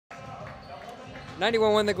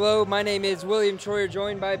91.1 The Globe. My name is William Troyer,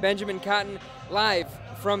 joined by Benjamin Cotton, live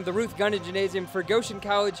from the Ruth Gunnan Gymnasium for Goshen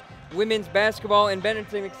College women's basketball. And Ben,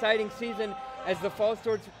 it's an exciting season as the fall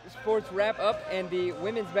sports wrap up and the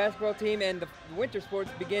women's basketball team and the winter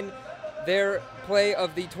sports begin their play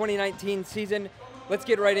of the 2019 season. Let's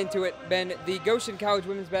get right into it, Ben. The Goshen College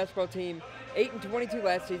women's basketball team, 8-22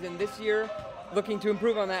 last season. This year, looking to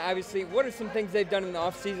improve on that, obviously. What are some things they've done in the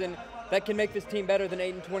offseason that can make this team better than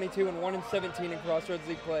 8-22 and 1-17 in Crossroads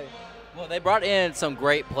League play? Well, they brought in some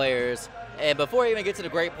great players. And before I even get to the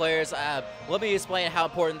great players, let me explain how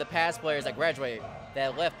important the past players that graduated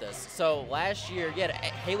that left us. So last year, you had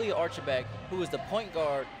Haley Archibek, who was the point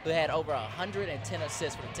guard who had over 110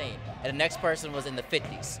 assists for the team. And the next person was in the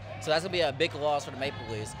 50s. So that's going to be a big loss for the Maple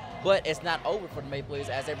Leafs. But it's not over for the Maple Leafs,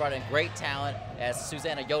 as they brought in great talent, as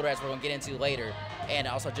Susanna Yoder, as we're going to get into later, and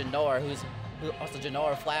also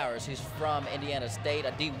Janora Flowers, who's from Indiana State,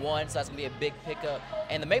 a D1, so that's going to be a big pickup.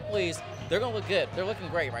 And the Maple Leafs, they're going to look good. They're looking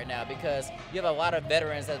great right now because you have a lot of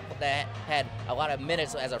veterans that had a lot of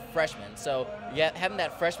minutes as a freshman. So having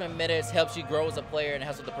that freshman minutes helps you grow as a player and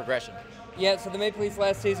helps with the progression. Yeah, so the Maple Leafs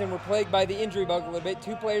last season were plagued by the injury bug a little bit.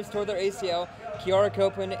 Two players tore their ACL, Kiara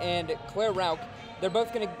Copeland and Claire Rauch. They're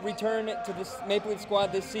both going to return to this Maple Leaf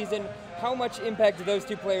squad this season. How much impact do those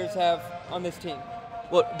two players have on this team?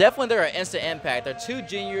 Well, definitely they're an instant impact. They're two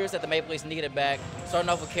juniors that the Maple Leafs needed back. Starting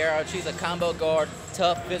off with Kara, she's a combo guard,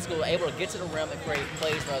 tough, physical, able to get to the rim and create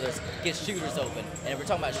plays for others, get shooters open. And if we're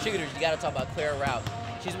talking about shooters, you got to talk about Claire Rauch.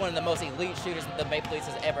 She's one of the most elite shooters the Maple Leafs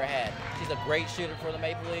has ever had. She's a great shooter for the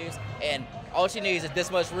Maple Leafs, and all she needs is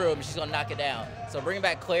this much room, and she's going to knock it down. So bringing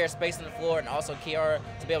back Claire, spacing the floor, and also Kiara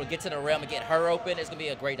to be able to get to the rim and get her open, it's going to be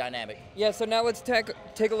a great dynamic. Yeah, so now let's take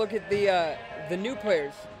a look at the new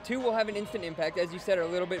players. Two will have an instant impact, as you said a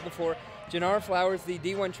little bit before. Janara Flowers, the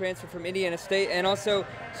D1 transfer from Indiana State, and also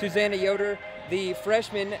Susanna Yoder, the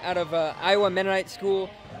freshman out of Iowa Mennonite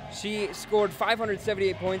School. She scored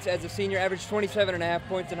 578 points as a senior, averaged 27.5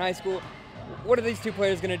 points in high school. What are these two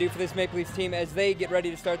players going to do for this Maple Leafs team as they get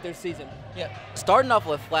ready to start their season? Yeah, starting off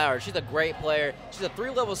with Flowers, she's a great player. She's a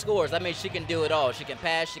three-level scorer. That means she can do it all. She can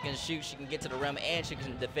pass, she can shoot, she can get to the rim, and she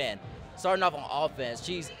can defend. Starting off on offense,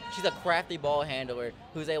 she's a crafty ball handler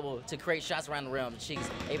who's able to create shots around the rim. She's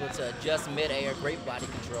able to adjust mid-air, great body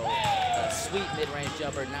control, a sweet mid-range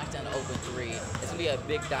jumper, knock down the open three. It's going to be a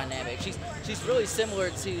big dynamic. She's really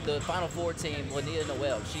similar to the Final Four team, Juanita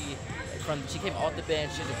Noel. She came off the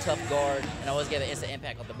bench, she's a tough guard, and always gave an instant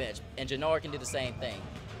impact off the bench. And Janora can do the same thing.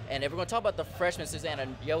 And if we're going to talk about the freshman, Susanna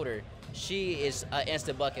Yoder, she is an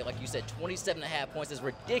instant bucket. Like you said, 27.5 points is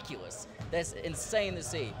ridiculous. That's insane to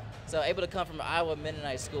see. So able to come from Iowa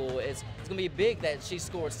Mennonite School, it's going to be big that she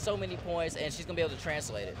scored so many points, and she's going to be able to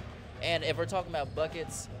translate it. And if we're talking about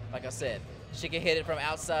buckets, like I said, she can hit it from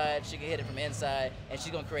outside, she can hit it from inside, and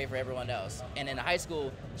she's going to create for everyone else. And in high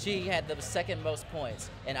school, she had the second most points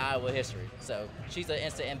in Iowa history. So she's an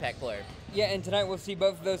instant impact player. Yeah, and tonight we'll see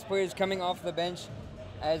both of those players coming off the bench.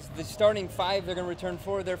 As the starting five, they're going to return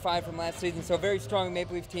 4 of their 5 from last season. So a very strong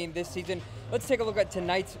Maple Leaf team this season. Let's take a look at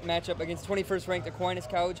tonight's matchup against 21st ranked Aquinas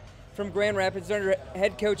College from Grand Rapids. Under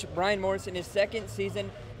head coach Brian Morris in his second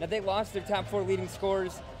season. Now they lost their top 4 leading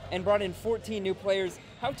scorers and brought in 14 new players.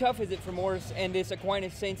 How tough is it for Morris and this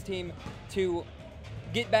Aquinas Saints team to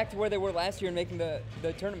get back to where they were last year and making the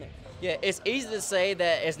tournament? Yeah, it's easy to say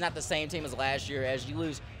that it's not the same team as last year as you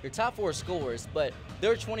lose your top 4 scorers, but they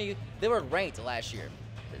were ranked last year.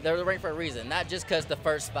 They were ranked for a reason, not just because the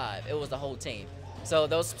first 5. It was the whole team. So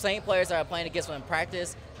those same players that are playing against them in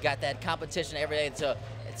practice got that competition every day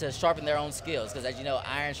to sharpen their own skills, because as you know,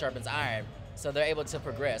 iron sharpens iron. So they're able to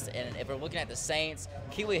progress. And if we're looking at the Saints,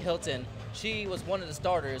 Keely Hilton, she was one of the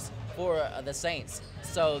starters for the Saints.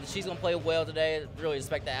 So she's going to play well today. Really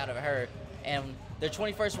expect that out of her. And they're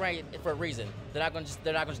 21st ranked for a reason. They're not going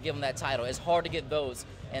to give them that title. It's hard to get those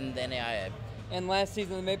in the NAIA. And last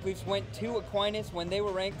season, the Maple Leafs went to Aquinas when they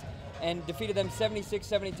were ranked and defeated them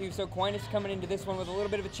 76-72. So Aquinas coming into this one with a little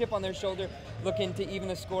bit of a chip on their shoulder, looking to even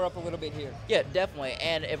the score up a little bit here. Yeah, definitely.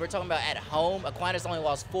 And if we're talking about at home, Aquinas only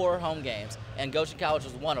lost 4 home games, and Goshen College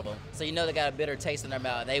was one of them. So you know they got a bitter taste in their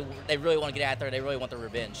mouth. They really want to get out there. They really want the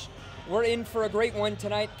revenge. We're in for a great one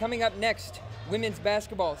tonight. Coming up next, women's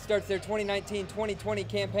basketball starts their 2019-2020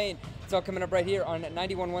 campaign. It's all coming up right here on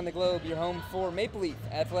 91.1 The Globe, your home for Maple Leaf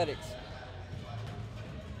Athletics.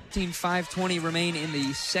 5:20 remain in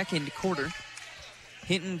the second quarter.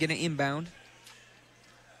 Hinton gonna inbound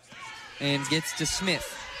and gets to Smith.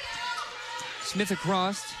 Smith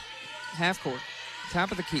across half court,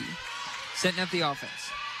 top of the key, setting up the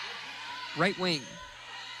offense. Right wing.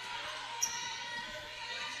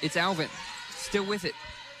 It's Alvin, still with it.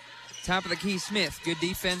 Top of the key, Smith. Good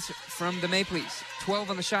defense from the Maple Leafs. 12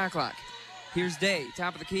 on the shot clock. Here's Day.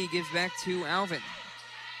 Top of the key, gives back to Alvin.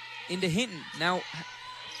 Into Hinton. Now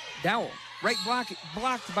Dowell. Right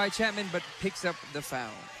blocked by Chapman, but picks up the foul.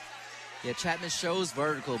 Yeah, Chapman shows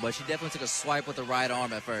vertical, but she definitely took a swipe with the right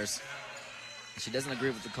arm at first. She doesn't agree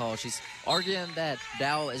with the call. She's arguing that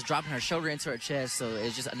Dowell is dropping her shoulder into her chest, so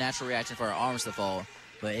it's just a natural reaction for her arms to fall.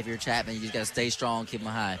 But if you're Chapman, you just got to stay strong, keep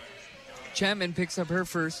them high. Chapman picks up her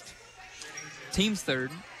first, team's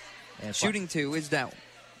third. And shooting 2 is Dowell.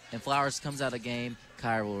 And Flowers comes out of the game.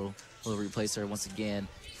 Kyra will replace her once again.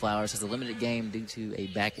 Flowers has a limited game due to a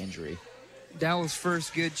back injury. Dowell's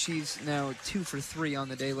first good. She's now 2 for 3 on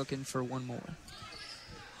the day, looking for one more.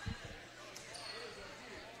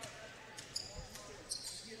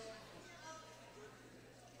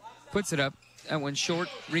 Puts it up. That one short.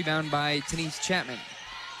 Rebound by Tenise Chapman.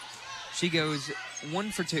 She goes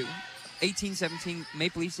 1 for 2. 18-17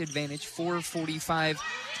 Maple Leafs advantage. 4:45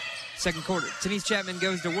 second quarter. Tenise Chapman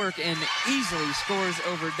goes to work and easily scores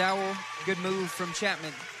over Dowell. Good move from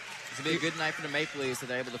Chapman. It's going to be a good night for the Maple Leafs, so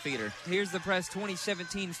they're able to feed her. Here's the press.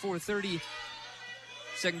 20-17, 4:30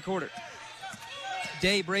 second quarter.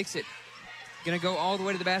 Day breaks it. Going to go all the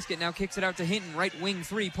way to the basket. Now kicks it out to Hinton. Right wing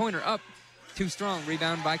three-pointer up. Too strong.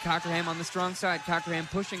 Rebound by Cockerham on the strong side. Cockerham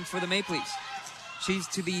pushing for the Maple Leafs. She's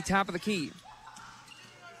to the top of the key.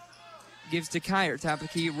 Gives to Kyer. Top of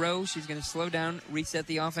the key. Rowe. She's going to slow down. Reset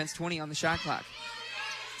the offense. 20 on the shot clock.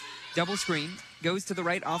 Double screen. Goes to the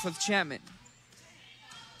right off of Chapman.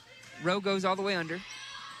 Rowe goes all the way under.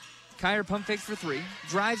 Kyer pump fakes for 3.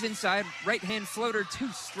 Drives inside. Right hand floater. Too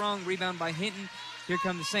strong. Rebound by Hinton. Here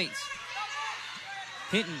come the Saints.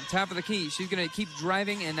 Hinton, top of the key. She's going to keep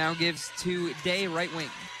driving and now gives to Day, right wing.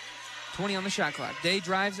 20 on the shot clock. Day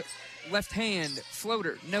drives, left hand,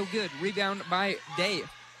 floater, no good. Rebound by Day.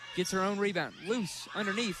 Gets her own rebound. Loose,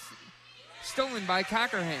 underneath. Stolen by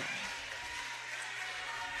Cockerham.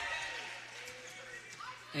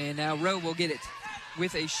 And now Rowe will get it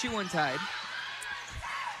with a shoe untied.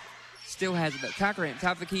 Still has it though. Cockerham,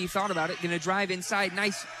 top of the key, thought about it. Going to drive inside.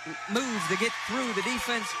 Nice move to get through the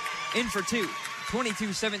defense. In for 2.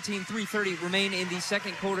 22-17, 3:30 remain in the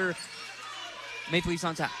second quarter. Maple Leafs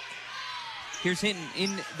on top. Here's Hinton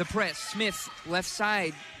in the press. Smith, left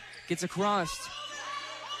side, gets across.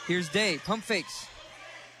 Here's Day, pump fakes.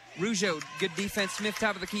 Rougeau, good defense. Smith,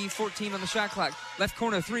 top of the key, 14 on the shot clock. Left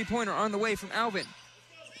corner, three-pointer on the way from Alvin.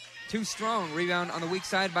 Too strong. Rebound on the weak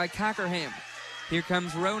side by Cockerham. Here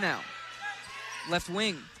comes Rowe now. Left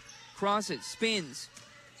wing, crosses, spins,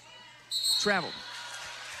 traveled.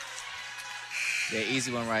 Yeah,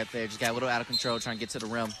 easy one right there. Just got a little out of control trying to get to the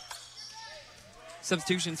rim.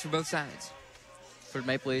 Substitutions for both sides. For the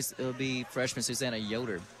Maple Leafs, it'll be freshman Susanna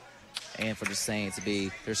Yoder. And for the Saints, it'll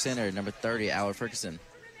be their center, number 30, Howard Ferguson.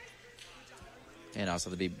 And also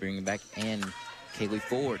they'll be bringing back Ann Kaylee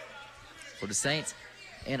Ford for the Saints.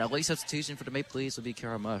 And a late substitution for the Maple Leafs will be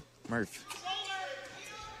Kara Murph.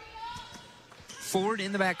 Ford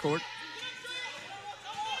in the backcourt.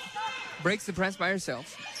 Breaks the press by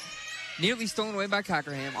herself. Nearly stolen away by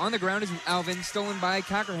Cockerham. On the ground is Alvin, stolen by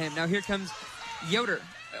Cockerham. Now here comes Yoder.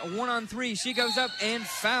 A 1-on-3. She goes up and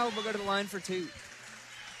fouled, but go to the line for 2.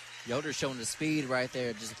 Yoder showing the speed right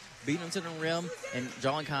there. Just beating them to the rim and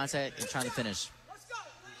drawing contact and trying to finish.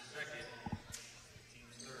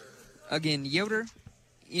 Again, Yoder,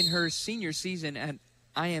 in her senior season at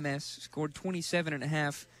IMS, scored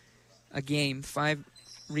 27.5 a game, 5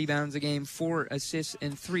 rebounds a game, 4 assists,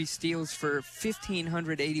 and 3 steals for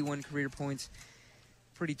 1,581 career points.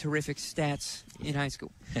 Pretty terrific stats in high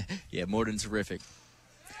school. Yeah, more than terrific.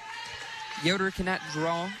 Yoder cannot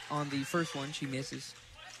draw on the first one. She misses.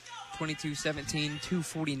 22-17,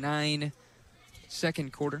 2:49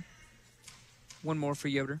 second quarter. One more for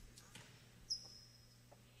Yoder.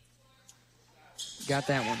 Got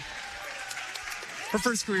that one. Her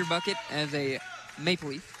first career bucket as a Maple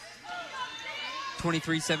Leaf.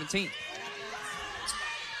 23-17.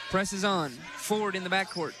 Presses on. Ford in the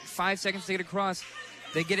backcourt. 5 seconds to get across.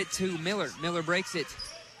 They get it to Miller. Miller breaks it.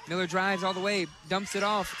 Miller drives all the way. Dumps it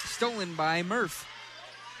off. Stolen by Murph.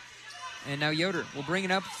 And now Yoder will bring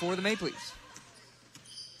it up for the Maple Leafs.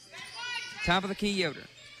 Top of the key, Yoder.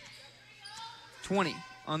 20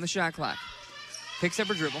 on the shot clock. Picks up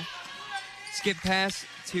her dribble. Skip pass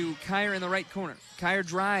to Kyer in the right corner. Kyer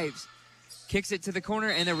drives. Kicks it to the corner,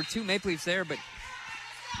 and there were 2 Maple Leafs there, but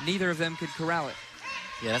neither of them could corral it.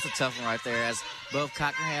 Yeah, that's a tough one right there, as both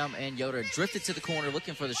Cockerham and Yoder drifted to the corner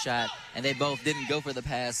looking for the shot, and they both didn't go for the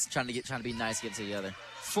pass, trying to be nice, get to the other.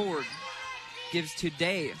 Ford gives to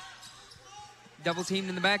Day. Double teamed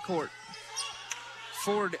in the backcourt.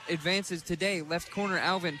 Ford advances today. Left corner,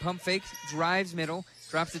 Alvin pump fakes, drives middle,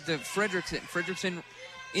 drops it to Fredrickson. Fredrickson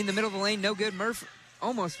in the middle of the lane, no good. Murph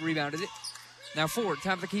almost rebounded it. Now Ford,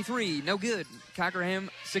 top of the key three, no good. Cockerham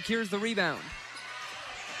secures the rebound.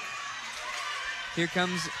 Here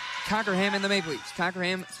comes Cockerham and the Maple Leafs.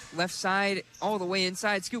 Cockerham left side all the way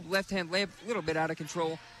inside. Scoop left-hand layup, a little bit out of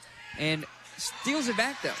control. And steals it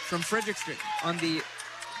back, though, from Fredrickson on the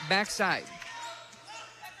backside.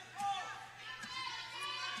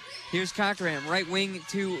 Here's Cockerham, right wing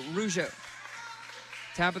to Rougeau.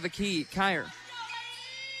 Top of the key, Kyer.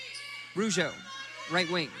 Rougeau, right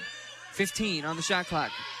wing. 15 on the shot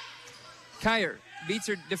clock. Kyer beats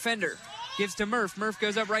her defender. Gives to Murph. Murph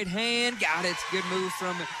goes up right hand. Got it. Good move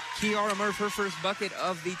from Kiara Murph. Her first bucket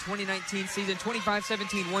of the 2019 season.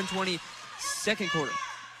 25-17, 120, second quarter.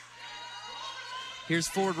 Here's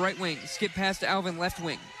Ford, right wing. Skip pass to Alvin, left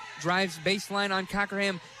wing. Drives baseline on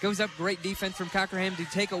Cockerham. Goes up. Great defense from Cockerham to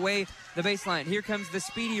take away the baseline. Here comes the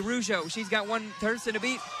speedy Rougeau. She's got one person to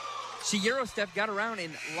beat. She Euro-stepped, got around,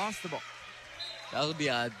 and lost the ball. That would be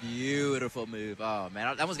a beautiful move. Oh,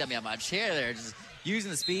 man. That almost got me out of my chair there. Just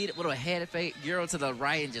using the speed, a little head fake, Euro to the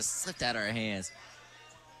right, and just slipped out of her hands.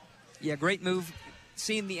 Yeah, great move.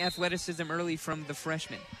 Seeing the athleticism early from the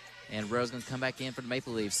freshman. And Rose going to come back in for the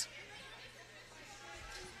Maple Leafs.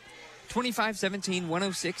 25-17,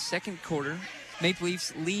 106, second quarter. Maple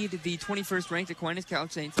Leafs lead the 21st ranked Aquinas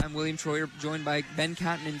College Saints. I'm William Troyer, joined by Ben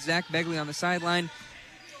Cotton and Zach Begley on the sideline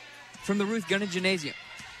from the Ruth Gunn Gymnasium.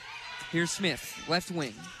 Here's Smith, left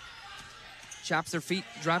wing. Chops her feet,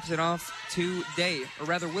 drops it off to Day, or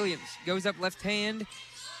rather Williams. Goes up left hand,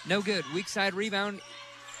 no good. Weak side rebound,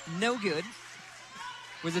 no good.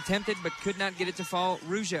 Was attempted but could not get it to fall.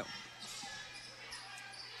 Rougeau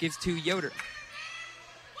gives to Yoder.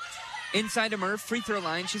 Inside to Murph, free throw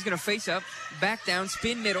line. She's going to face up, back down,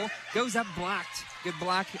 spin middle, goes up, blocked. Good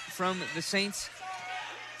block from the Saints.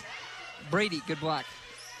 Brady, good block.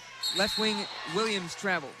 Left wing, Williams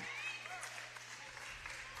traveled.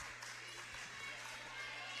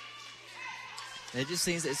 It just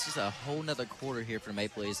seems it's just a whole nother quarter here for the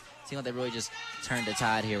Maple Leafs. It seems like they really just turned the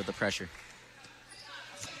tide here with the pressure.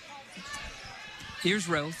 Here's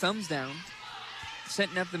Rowe, thumbs down,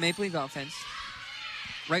 setting up the Maple Leaf offense.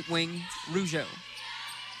 Right wing, Rougeau.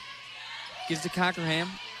 Gives to Cockerham,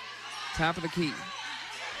 top of the key.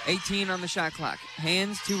 18 on the shot clock.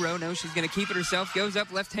 Hands to Rowe. No, she's going to keep it herself. Goes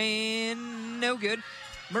up, left hand, no good.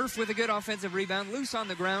 Murph with a good offensive rebound. Loose on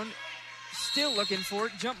the ground. Still looking for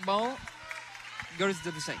it. Jump ball. Goes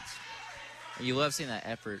to the Saints. You love seeing that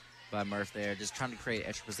effort by Murph there, just trying to create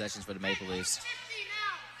extra possessions for the Maple Leafs.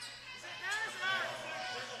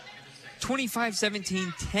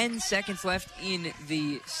 25-17, 10 seconds left in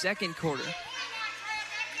the second quarter.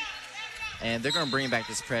 And they're going to bring back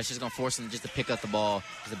this press. She's going to force them just to pick up the ball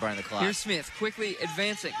as they burn the clock. Here's Smith quickly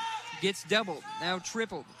advancing. Gets doubled, now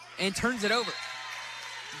tripled, and turns it over.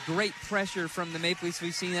 Great pressure from the Maple Leafs.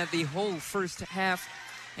 We've seen that the whole first half.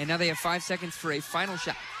 And now they have 5 seconds for a final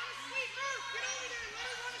shot.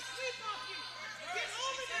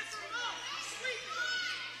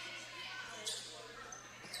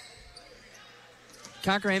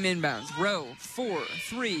 Cockerham inbounds. Rowe,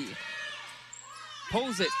 4-3.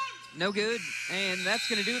 Pulls it. No good. And that's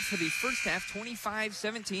going to do it for the first half.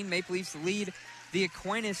 25-17. Maple Leafs lead the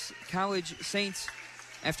Aquinas College Saints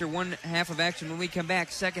after one half of action. When we come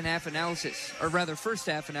back, second half analysis, or rather first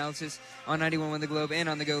half analysis on 91.1 The Globe and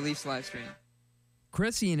on the Go Leafs live stream.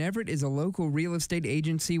 Cressy & Everett is a local real estate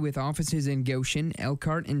agency with offices in Goshen,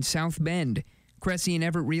 Elkhart, and South Bend. Cressy &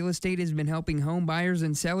 Everett Real Estate has been helping home buyers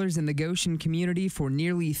and sellers in the Goshen community for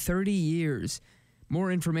nearly 30 years.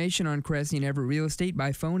 More information on Cressy & Everett Real Estate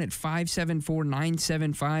by phone at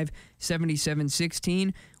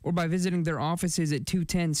 574-975-7716 or by visiting their offices at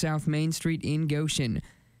 210 South Main Street in Goshen.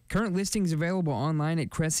 Current listings available online at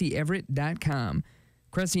CressyEverett.com.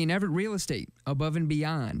 Cressy & Everett Real Estate, above and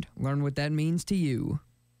beyond. Learn what that means to you.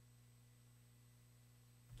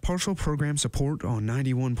 Partial program support on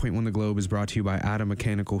 91.1 The Globe is brought to you by Adam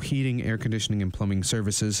Mechanical Heating, Air Conditioning, and Plumbing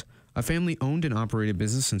Services, a family-owned and operated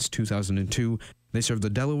business since 2002. They serve the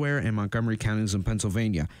Delaware and Montgomery counties in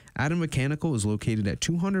Pennsylvania. Adam Mechanical is located at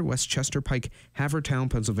 200 West Chester Pike, Havertown,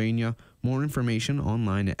 Pennsylvania. More information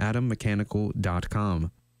online at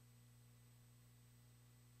adammechanical.com.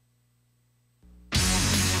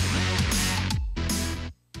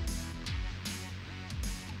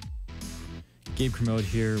 Gabe Kermode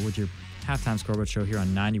here with your halftime scoreboard show here on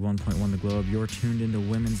 91.1 The Globe. You're tuned into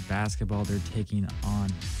women's basketball. They're taking on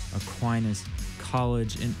Aquinas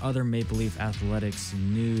College and other Maple Leaf athletics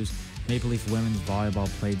news. Maple Leaf women's volleyball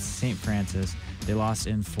played St. Francis. They lost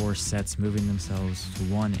in 4 sets, moving themselves to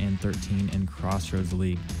 1-13 in Crossroads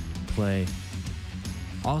League play.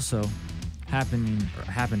 Also, happened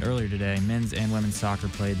earlier today, men's and women's soccer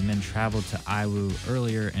played. The men traveled to Iwu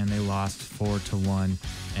earlier and they lost 4-1,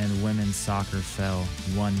 and women's soccer fell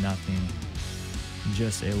 1-0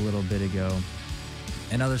 just a little bit ago.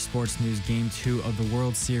 In other sports news, Game 2 of the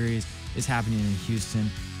World Series is happening in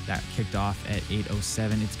Houston. That kicked off at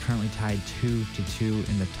 8:07. It's currently tied 2-2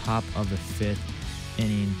 in the top of the 5th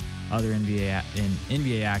inning. Other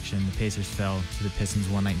NBA action, the Pacers fell to the Pistons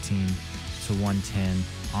 119-110.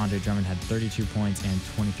 Andre Drummond had 32 points and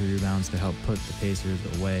 23 rebounds to help put the Pacers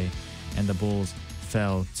away. And the Bulls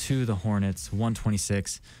fell to the Hornets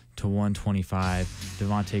 126-125.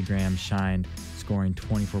 Devontae Graham shined, scoring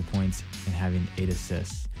 24 points and having 8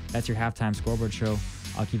 assists. That's your halftime scoreboard show.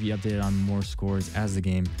 I'll keep you updated on more scores as the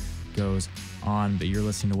game goes on, but you're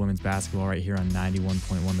listening to women's basketball right here on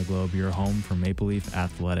 91.1 The Globe, your home for Maple Leaf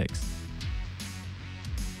Athletics.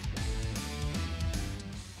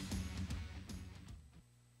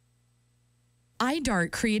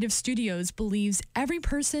 iDart Creative Studios believes every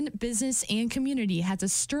person, business, and community has a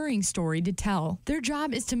stirring story to tell. Their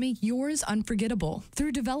job is to make yours unforgettable.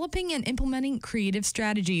 Through developing and implementing creative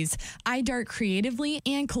strategies, iDart creatively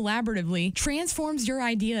and collaboratively transforms your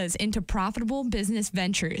ideas into profitable business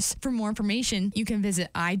ventures. For more information, you can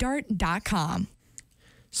visit idart.com.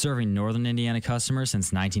 Serving Northern Indiana customers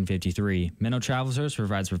since 1953, Minnow Travel Service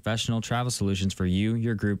provides professional travel solutions for you,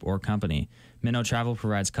 your group, or company. Minnow Travel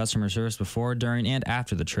provides customer service before, during, and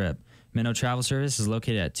after the trip. Minnow Travel Service is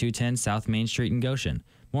located at 210 South Main Street in Goshen.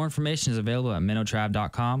 More information is available at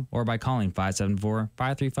minnowtrav.com or by calling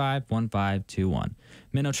 574-535-1521.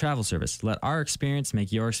 Minnow Travel Service. Let our experience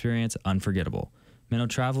make your experience unforgettable. Minnow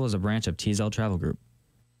Travel is a branch of TZL Travel Group.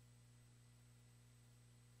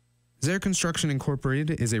 Zaire Construction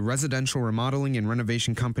Incorporated is a residential remodeling and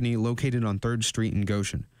renovation company located on 3rd Street in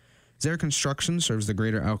Goshen. Zaire Construction serves the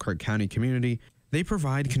greater Elkhart County community. They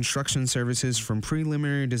provide construction services from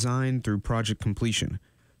preliminary design through project completion.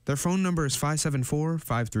 Their phone number is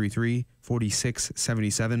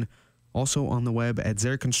 574-533-4677, also on the web at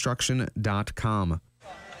zaireconstruction.com.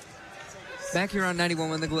 Back here on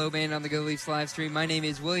 91 The Globe and on the Go Leafs live stream, my name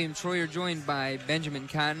is William Troyer, joined by Benjamin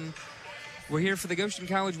Cotton. We're here for the Goshen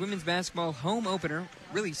College women's basketball home opener,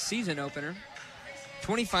 really season opener.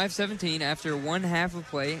 25-17 after one half of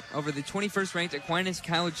play over the 21st ranked Aquinas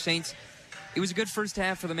College Saints. It was a good first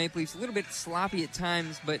half for the Maple Leafs, a little bit sloppy at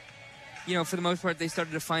times, but you know, for the most part they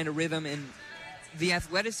started to find a rhythm, and the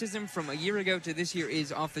athleticism from a year ago to this year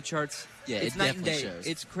is off the charts. Yeah, it's night and day. Shows.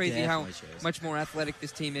 It's crazy how much more athletic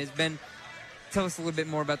this team is. Ben, tell us a little bit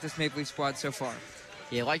more about this Maple Leaf squad so far.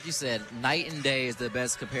 Yeah, like you said, night and day is the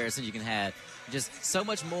best comparison you can have. Just so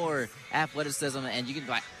much more athleticism, and you can,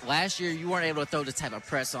 like, last year you weren't able to throw this type of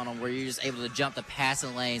press on them where you're just able to jump the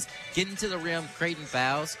passing lanes, get into the rim, creating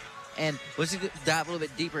fouls. And let's just dive a little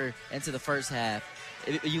bit deeper into the first half.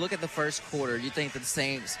 If you look at the first quarter, you think that the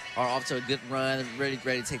Saints are off to a good run, ready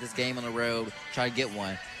to take this game on the road, try to get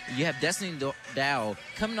one. You have Destiny Dow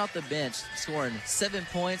coming off the bench, scoring 9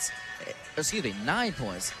 points.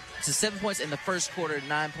 So 7 points in the first quarter,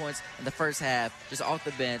 9 points in the first half, just off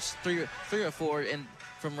the bench, three or four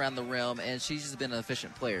from around the rim, and she's just been an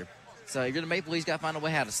efficient player. So if you're the Maple Leafs, got to find a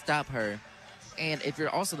way how to stop her. And if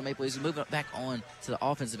you're also the Maple Leafs, you're moving back on to the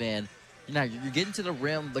offensive end. You're getting to the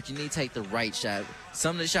rim, but you need to take the right shot.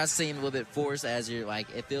 Some of the shots seem a little bit forced as you're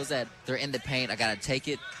like, it feels that they're in the paint, I got to take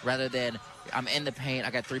it, rather than I'm in the paint,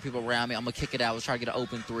 I got 3 people around me, I'm going to kick it out, let's try to get an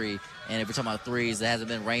open 3. And if we're talking about threes, it hasn't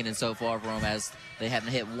been raining so far for them as they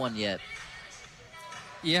haven't hit one yet.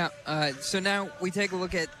 Yeah, so now we take a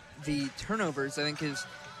look at the turnovers, I think is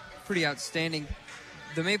pretty outstanding.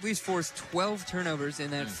 The Maple Leafs forced 12 turnovers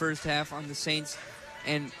in that first half on the Saints.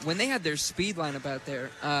 And when they had their speed lineup out there,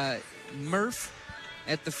 Murph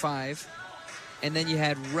at the 5, and then you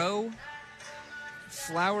had Rowe,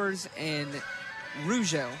 Flowers, and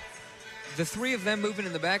Rougeau. The 3 of them moving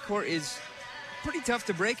in the backcourt is pretty tough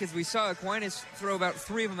to break, as we saw Aquinas throw about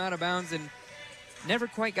 3 of them out of bounds and never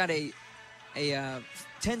quite got a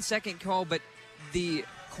 10-second call, but the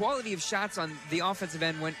quality of shots on the offensive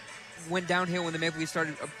end went downhill when the Maple Leafs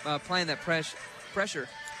started applying that pressure.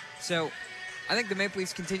 So I think the Maple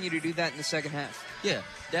Leafs continue to do that in the second half. Yeah,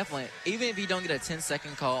 definitely. Even if you don't get a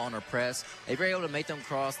 10-second call on a press, if you're able to make them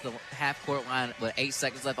cross the half-court line with 8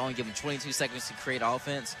 seconds left, only give them 22 seconds to create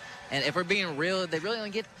offense. And if we're being real, they really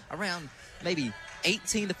only get around maybe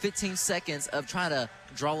 18 to 15 seconds of trying to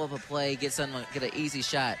draw up a play, get an easy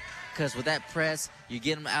shot. Because with that press, you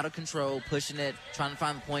get them out of control, pushing it, trying to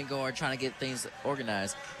find the point guard, trying to get things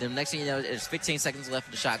organized. Then next thing you know, there's 15 seconds left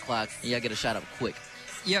of the shot clock, and you got to get a shot up quick.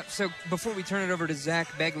 Yep, so before we turn it over to Zach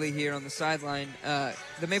Begley here on the sideline,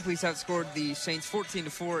 the Maple Leafs outscored the Saints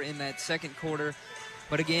 14-4 in that second quarter.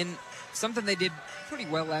 But again, something they did pretty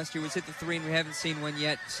well last year was hit the three, and we haven't seen one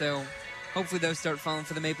yet. So hopefully those start falling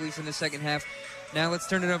for the Maple Leafs in the second half. Now let's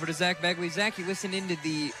turn it over to Zach Begley. Zach, you listened into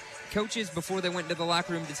the coaches before they went into the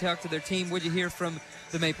locker room to talk to their team. What did you hear from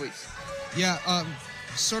the Maple Leafs? Yeah,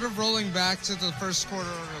 sort of rolling back to the first quarter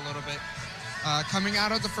a little bit. Coming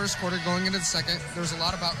out of the first quarter, going into the second, there was a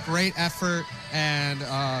lot about great effort, and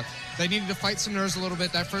they needed to fight some nerves a little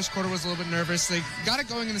bit. That first quarter was a little bit nervous. They got it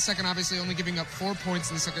going in the second, obviously, only giving up 4 points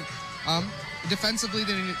in the second. Defensively,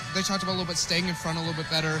 they talked about a little bit staying in front a little bit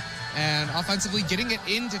better, and offensively, getting it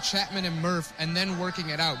into Chapman and Murph and then working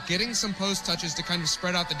it out. Getting some post touches to kind of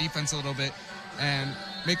spread out the defense a little bit and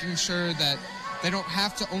making sure that they don't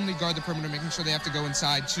have to only guard the perimeter, making sure they have to go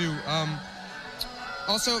inside, too.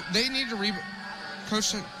 Also, they need to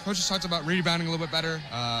coaches talked about rebounding a little bit better.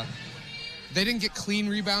 They didn't get clean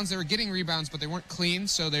rebounds. They were getting rebounds, but they weren't clean,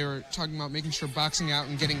 so they were talking about making sure boxing out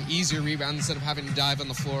and getting easier rebounds instead of having to dive on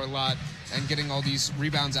the floor a lot and getting all these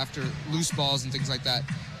rebounds after loose balls and things like that.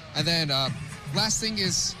 And then last thing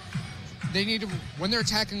is they need to, when they're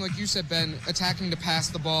attacking, like you said, Ben, attacking to pass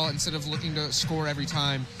the ball instead of looking to score every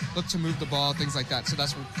time, look to move the ball, things like that. So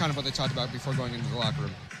that's kind of what they talked about before going into the locker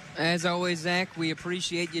room. As always, Zach, we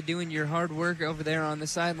appreciate you doing your hard work over there on the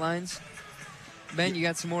sidelines. Ben, you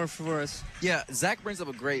got some more for us. Yeah, Zach brings up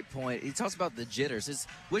a great point. He talks about the jitters,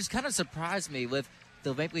 which kind of surprised me with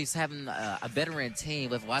the Maple Leafs having a veteran team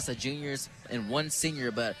with lots of juniors and one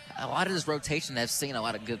senior, but a lot of this rotation has seen a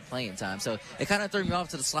lot of good playing time. So it kind of threw me off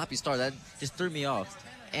to the sloppy start. That just threw me off.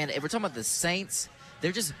 And if we're talking about the Saints,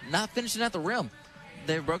 they're just not finishing at the rim.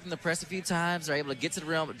 They've broken the press a few times. They're able to get to the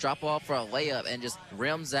rim, drop off for a layup, and just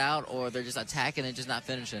rims out, or they're just attacking and just not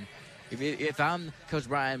finishing. If I'm Coach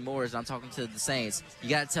Brian Moores and I'm talking to the Saints, you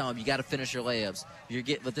got to tell them you got to finish your layups.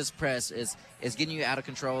 With this press, is getting you out of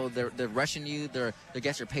control. They're rushing you. They're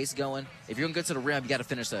got your pace going. If you're going to get to the rim, you got to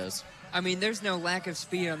finish those. I mean, there's no lack of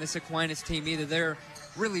speed on this Aquinas team either. They're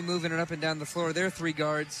really moving it up and down the floor. Their three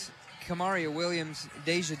guards, Kamaria Williams,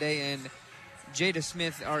 Deja Day, and Jada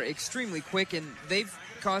Smith, are extremely quick, and they've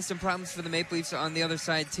caused some problems for the Maple Leafs on the other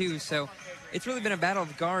side too. So it's really been a battle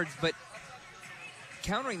of guards, but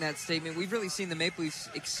countering that statement, we've really seen the Maple Leafs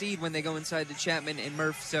exceed when they go inside to Chapman and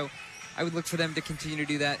Murph, so I would look for them to continue to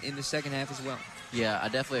do that in the second half as well. Yeah, I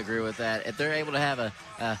definitely agree with that. If they're able to have a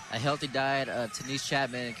healthy diet of Denise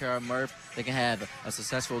Chapman and Kara Murph, they can have a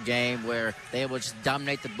successful game where they're able to just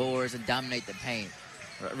dominate the boards and dominate the paint.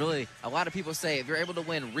 Really, a lot of people say if you're able to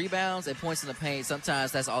win rebounds and points in the paint,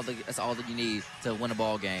 sometimes that's all that you need to win a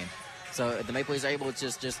ball game. So if the Maple Leafs are able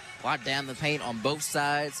to just lock down the paint on both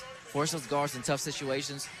sides, force those guards in tough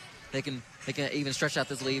situations, they can even stretch out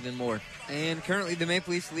this lead even more. And currently the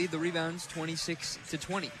Maple Leafs lead the rebounds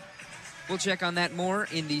 26-20. We'll check on that more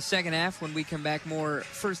in the second half when we come back. More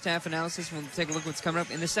first half analysis. We'll take a look at what's coming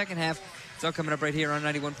up in the second half. It's all coming up right here on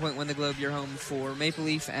 91.1 The Globe, your home for Maple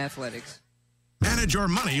Leaf Athletics. Manage your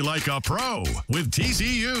money like a pro with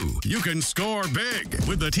TCU. You can score big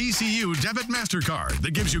with the TCU Debit MasterCard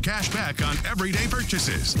that gives you cash back on everyday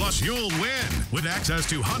purchases. Plus, you'll win with access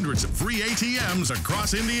to hundreds of free ATMs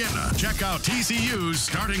across Indiana. Check out TCU's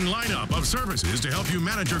starting lineup of services to help you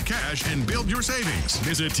manage your cash and build your savings.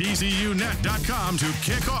 Visit TCUnet.com to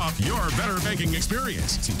kick off your better banking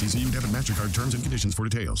experience. See TCU Debit MasterCard terms and conditions for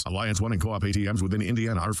details. Alliance One and Co-op ATMs within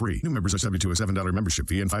Indiana are free. New members are subject to a $7 membership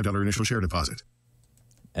fee and $5 initial share deposit.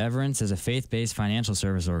 Everence is a faith-based financial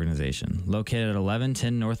service organization located at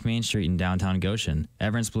 1110 North Main Street in downtown Goshen.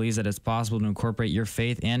 Everence believes that it's possible to incorporate your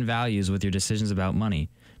faith and values with your decisions about money.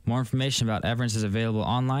 More information about Everence is available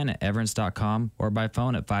online at everence.com or by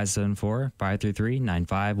phone at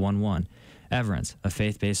 574-533-9511. Everence, a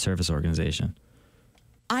faith-based service organization.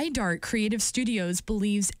 iDart Creative Studios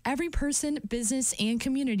believes every person, business, and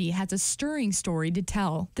community has a stirring story to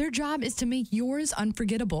tell. Their job is to make yours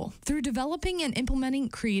unforgettable. Through developing and implementing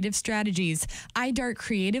creative strategies, iDart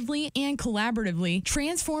creatively and collaboratively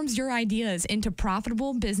transforms your ideas into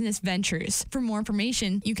profitable business ventures. For more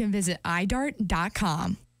information, you can visit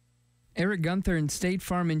idart.com. Eric Gunther and State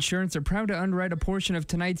Farm Insurance are proud to underwrite a portion of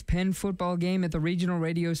tonight's Penn football game at the Regional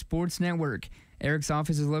Radio Sports Network. Eric's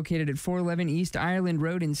office is located at 411 East Ireland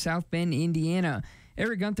Road in South Bend, Indiana.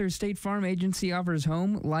 Eric Gunther's State Farm Agency offers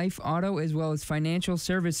home, life, auto, as well as financial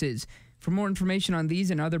services. For more information on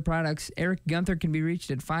these and other products, Eric Gunther can be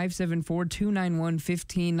reached at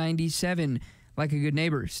 574-291-1597. Like a good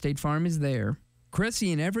neighbor, State Farm is there.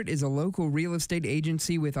 Cressy & Everett is a local real estate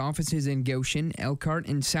agency with offices in Goshen, Elkhart,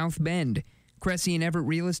 and South Bend. Cressy & Everett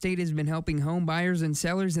Real Estate has been helping home buyers and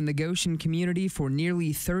sellers in the Goshen community for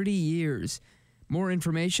nearly 30 years. More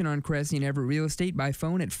information on Cressy & Everett Real Estate by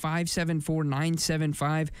phone at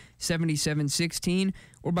 574-975-7716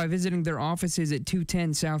 or by visiting their offices at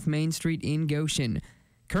 210 South Main Street in Goshen.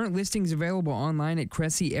 Current listings available online at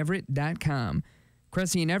CressyEverett.com.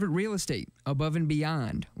 Cressy & Everett Real Estate, above and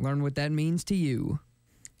beyond. Learn what that means to you.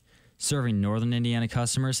 Serving Northern Indiana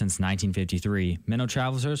customers since 1953, Minnow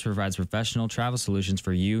Travel Service provides professional travel solutions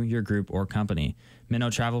for you, your group, or company. Minnow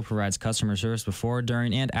Travel provides customer service before,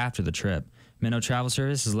 during, and after the trip. Minnow Travel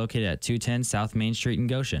Service is located at 210 South Main Street in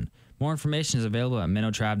Goshen. More information is available at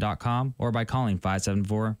minnowtrav.com or by calling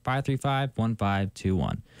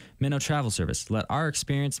 574-535-1521. Minnow Travel Service. Let our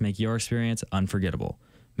experience make your experience unforgettable.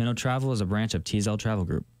 Minnow Travel is a branch of TZL Travel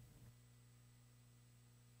Group.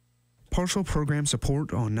 Partial program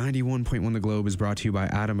support on 91.1 The Globe is brought to you by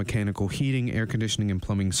Adam Mechanical Heating, Air Conditioning, and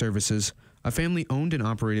Plumbing Services, a family-owned and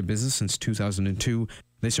operated business since 2002.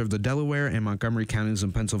 They serve the Delaware and Montgomery counties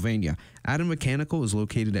in Pennsylvania. Adam Mechanical is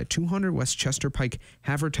located at 200 West Chester Pike,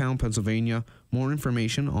 Havertown, Pennsylvania. More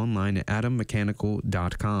information online at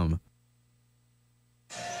adammechanical.com.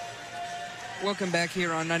 Welcome back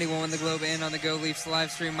here on 91 The Globe and on the Go Leafs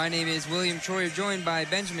live stream. My name is William Troyer, joined by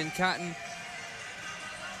Benjamin Cotton.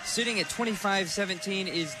 Sitting at 25-17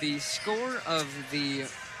 is the score of the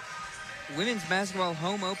women's basketball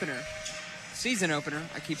home opener. Season opener.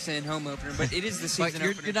 I keep saying home opener, but it is the season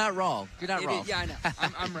opener. You're not wrong. You're not wrong. Yeah, I know.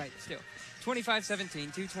 I'm right still.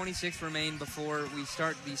 25-17, 2:26 remain before we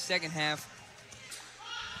start the second half.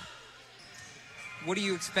 What do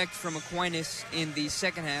you expect from Aquinas in the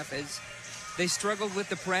second half as they struggled with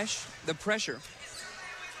the pressure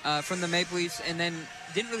from the Maple Leafs and then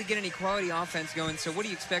didn't really get any quality offense going? So what do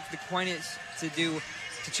you expect the Aquinas to do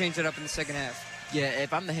to change that up in the second half? Yeah,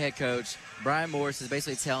 if I'm the head coach, Brian Morris is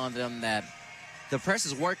basically telling them that the press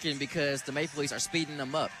is working because the Maple Leafs are speeding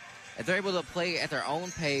them up. If they're able to play at their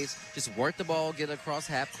own pace, just work the ball, get across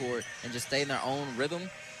half court, and just stay in their own rhythm,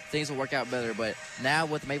 things will work out better. But now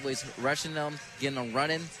with the Maple Leafs rushing them, getting them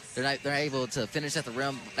running, they're able to finish at the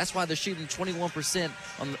rim. That's why they're shooting 21%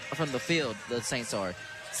 from the field, the Saints are.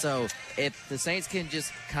 So if the Saints can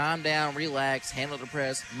just calm down, relax, handle the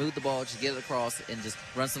press, move the ball, just get it across, and just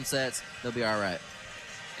run some sets, they'll be all right.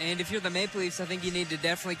 And if you're the Maple Leafs, I think you need to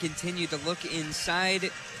definitely continue to look inside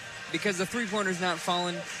because the three-pointer's not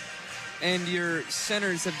falling, and your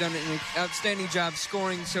centers have done an outstanding job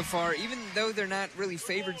scoring so far. Even though they're not really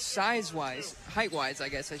favored size-wise, height-wise, I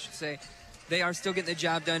guess I should say, they are still getting the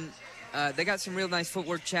job done. They got some real nice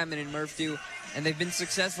footwork, Chapman and Murph do, and they've been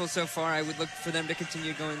successful so far. I would look for them to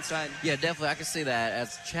continue going inside. Yeah, definitely. I can see that.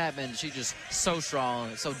 As Chapman, she's just so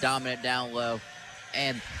strong, so dominant down low.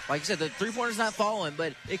 And like you said, the three-pointer's not falling,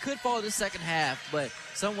 but it could fall in the second half. But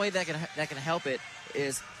some way that can help it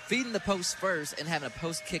is feeding the post first and having a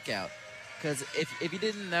post kick out. Because if you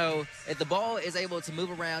didn't know, if the ball is able to move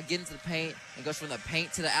around, get into the paint, and goes from the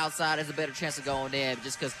paint to the outside, has a better chance of going in.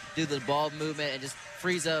 Just because do the ball movement and just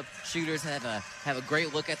frees up shooters and have a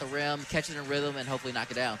great look at the rim, catch it in rhythm, and hopefully knock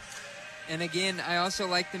it down. And again, I also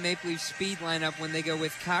like the Maple Leaf speed lineup when they go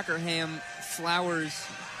with Cockerham, Flowers,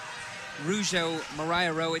 Rougeau,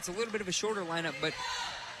 Mariah Rowe. It's a little bit of a shorter lineup, but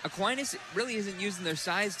Aquinas really isn't using their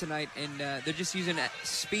size tonight, and they're just using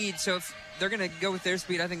speed. So if they're going to go with their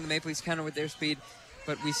speed, I think the Maple Leafs counter with their speed.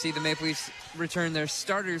 But we see the Maple Leafs return their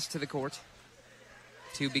starters to the court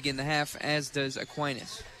to begin the half, as does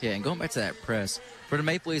Aquinas. Yeah, and going back to that press, for the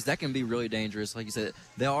Maple Leafs, that can be really dangerous. Like you said,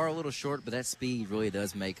 they are a little short, but that speed really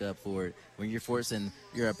does make up for it. When you're forcing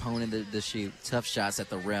your opponent to shoot tough shots at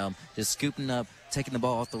the rim, just scooping up, taking the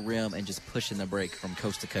ball off the rim, and just pushing the break from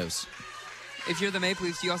coast to coast. If you're the Maple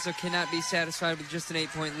Leafs, you also cannot be satisfied with just an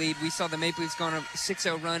 8-point lead. We saw the Maple Leafs go on a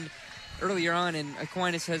 6-0 run earlier on, and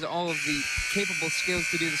Aquinas has all of the capable skills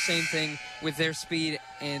to do the same thing with their speed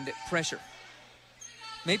and pressure.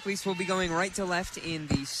 Maple Leafs will be going right to left in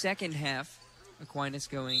the second half. Aquinas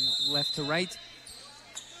going left to right.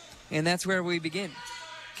 And that's where we begin.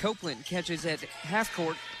 Copeland catches at half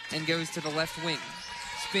court and goes to the left wing.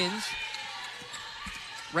 Spins.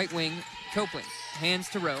 Right wing, Copeland. Hands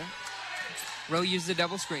to Rowe. Rowe uses a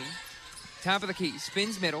double screen. Top of the key.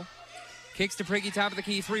 Spins middle. Kicks to Prigge. Top of the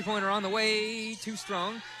key. Three-pointer on the way. Too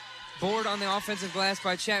strong. Board on the offensive glass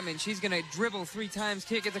by Chapman. She's going to dribble 3 times.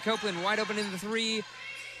 Kick it to Copeland. Wide open in the 3.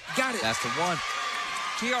 Got it. That's the one.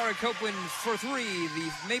 Kiara Copeland for 3.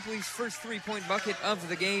 The Maple Leafs' first 3-point bucket of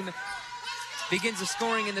the game. begins the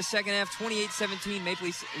scoring in the second half. 28-17. Maple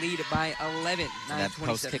Leafs lead by 11. And that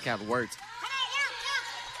post kick out worked.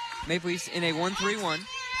 Maple Leafs in a 1-3-1.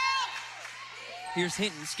 Here's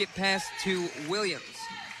Hinton. Skip pass to Williams.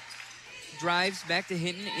 Drives back to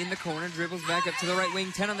Hinton in the corner. Dribbles back up to the right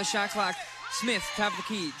wing. 10 on the shot clock. Smith, top of the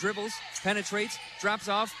key. Dribbles, penetrates, drops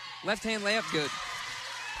off. Left-hand layup, good.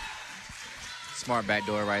 Smart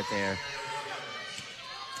backdoor right there.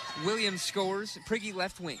 Williams scores. Prigge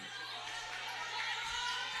left wing.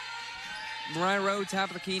 Mariah Rowe, top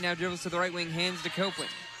of the key. Now dribbles to the right wing. Hands to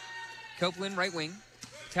Copeland. Copeland, right wing.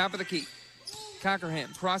 Top of the key. Cockerham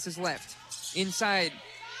crosses left. Inside.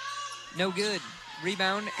 No good.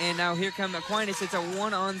 Rebound. And now here comes Aquinas. It's a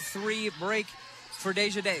 1-on-3 break for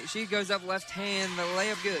Deja Day. She goes up left hand. The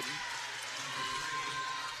layup good.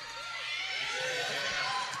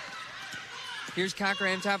 Here's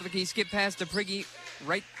Cockerham, top of the key. Skip pass to Prigge,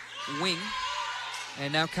 right wing.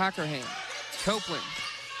 And now Cockerham. Copeland.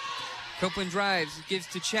 Copeland drives, gives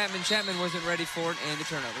to Chapman. Chapman wasn't ready for it, and the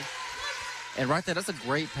turnover. And right there, that's a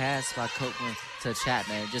great pass by Copeland to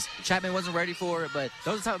Chapman. Just Chapman wasn't ready for it, but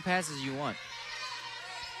those are the type of passes you want.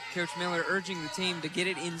 Coach Miller urging the team to get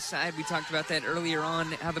it inside. We talked about that earlier on,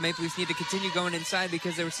 how the Maple Leafs need to continue going inside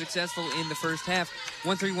because they were successful in the first half.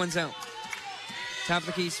 1-3-1 zone. Top of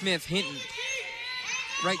the key, Smith, Hinton.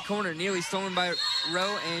 Right corner, nearly stolen by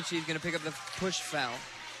Rowe, and she's going to pick up the push foul.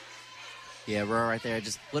 Yeah, Rowe right there,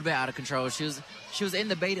 just a little bit out of control. She was in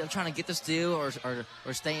the bait of trying to get the steal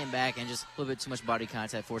or staying back, and just a little bit too much body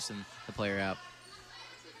contact, forcing the player out.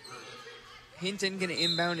 Hinton going to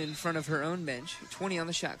inbound in front of her own bench. 20 on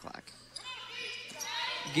the shot clock.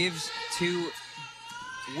 Gives to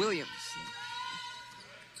Williams.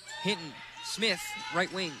 Hinton, Smith,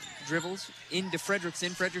 right wing, dribbles into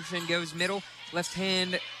Fredrickson. Fredrickson goes middle. Left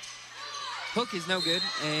hand hook is no good,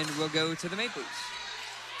 and we'll go to the Maple Leafs.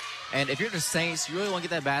 And if you're the Saints, you really want to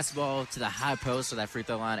get that basketball to the high post or that free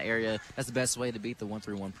throw line area. That's the best way to beat the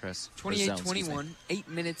 1-3-1 press. 28-21, 8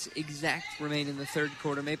 minutes exact remain in the third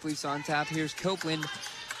quarter. Maple Leafs on top. Here's Copeland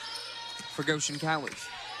for Goshen College.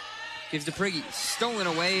 Gives to Prigge, stolen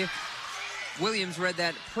away. Williams read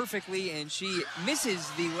that perfectly, and she misses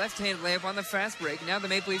the left-hand layup on the fast break. Now the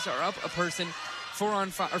Maple Leafs are up a person,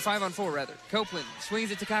 5-on-4 rather. Copeland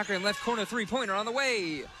swings it to Cochran, left corner, three-pointer on the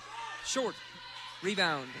way. Short.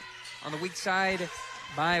 Rebound on the weak side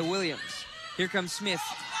by Williams. Here comes Smith,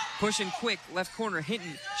 pushing quick, left corner,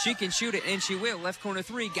 Hinton. She can shoot it, and she will. Left corner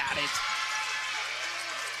three, got it.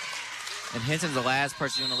 And Hinton's the last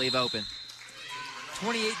person you want to leave open.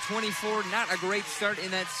 28-24, not a great start in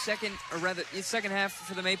that second half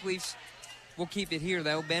for the Maple Leafs. We'll keep it here,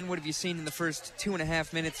 though. Ben, what have you seen in the first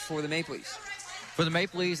 2.5 minutes for the Maple Leafs? For the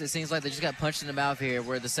Maple Leafs, it seems like they just got punched in the mouth here,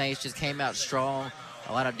 where the Saints just came out strong,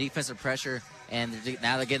 a lot of defensive pressure, and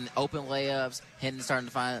now they're getting open layups. Hinton starting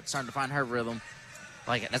to find her rhythm.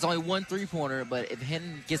 Like, that's only one three-pointer, but if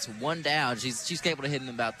Hinton gets one down, she's capable of hitting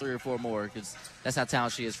about 3 or 4 more, because that's how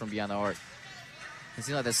talented she is from beyond the arc. It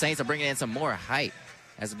seems like the Saints are bringing in some more height,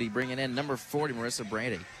 as to be bringing in number 40, Marissa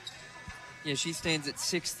Brady. Yeah, she stands at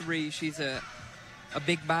 6'3". She's a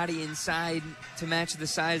big body inside to match the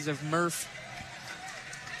size of Murph.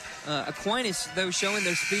 Aquinas, though, showing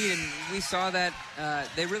their speed, and we saw that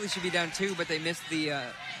they really should be down 2, but they missed the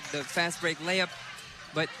fast break layup.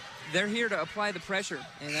 But they're here to apply the pressure,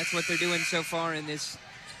 and that's what they're doing so far in this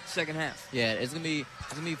second half. Yeah, it's gonna be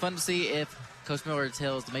fun to see if Coach Miller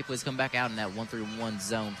tells the Maple Leafs come back out in that 1-3-1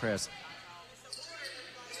 zone press.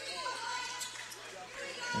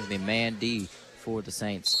 It's gonna be man D for the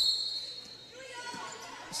Saints.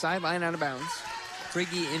 Sideline out of bounds.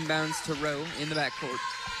 Prigge inbounds to Rowe in the backcourt.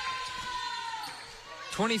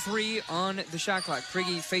 23 on the shot clock.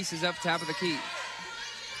 Prigge faces up top of the key.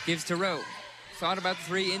 Gives to Rowe. Thought about the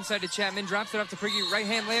three. Inside to Chapman. Drops it up to Prigge.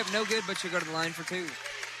 Right-hand layup. No good, but she'll go to the line for 2.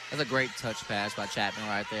 That's a great touch pass by Chapman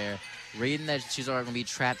right there. Reading that she's already going to be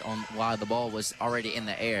trapped on while the ball was already in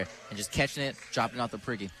the air. And just catching it, dropping off the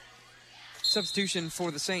Prigge. Substitution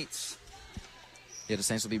for the Saints. Yeah, the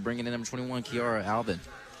Saints will be bringing in number 21, Kiara Alvin.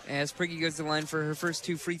 As Prigge goes to the line for her first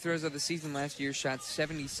 2 free throws of the season last year, shot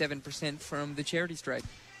 77% from the charity stripe.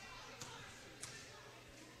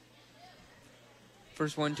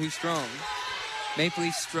 First one too strong. Maple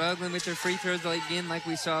Leafs struggling with their free throws again, like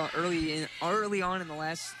we saw early on in the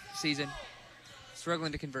last season.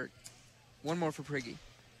 Struggling to convert. One more for Prigge.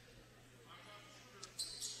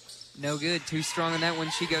 No good. Too strong on that one.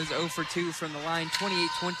 She goes 0 for 2 from the line.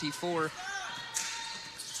 28-24.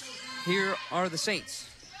 Here are the Saints.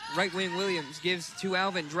 Right wing Williams gives to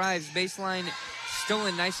Alvin. Drives baseline.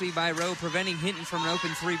 Stolen nicely by Rowe, preventing Hinton from an open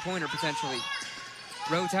three-pointer potentially.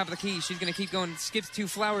 Rowe, top of the key. She's going to keep going. Skips 2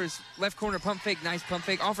 Flowers. Left corner, pump fake. Nice pump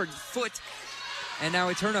fake. Offered foot. And now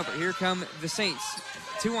a turnover. Here come the Saints.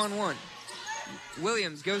 2-on-1.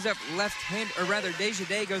 Williams goes up left-hand, or rather,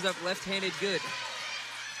 Desjardins goes up left-handed good.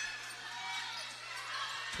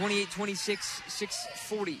 28-26,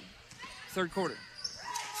 6:40. Third quarter.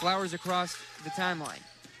 Flowers across the timeline.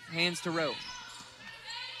 Hands to Rowe.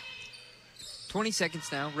 20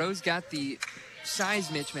 seconds now. Rowe's got the size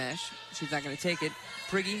mismatch. She's not going to take it.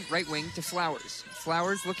 Priggy, right wing to Flowers.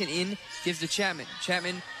 Flowers looking in, gives to Chapman.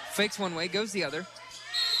 Chapman fakes one way, goes the other,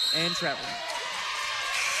 and traveling.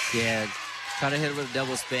 Yeah, trying to hit it with a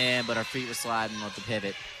double spin, but her feet were sliding with the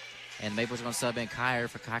pivot. And Maple's going to sub in Kyer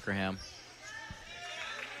for Cockerham.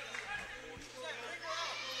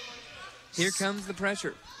 Here comes the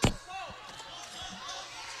pressure.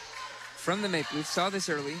 From the Maple Leafs, saw this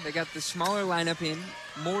early. They got the smaller lineup in,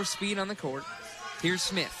 more speed on the court. Here's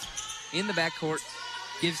Smith in the backcourt,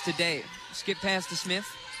 gives to Day. Skip pass to Smith,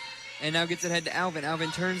 and now gets it head to Alvin.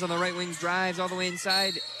 Alvin turns on the right wing, drives all the way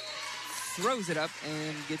inside, throws it up,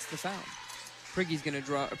 and gets the foul. Priggy's going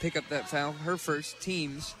to pick up that foul, her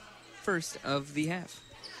team's first of the half.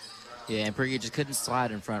 Yeah, and Priggy just couldn't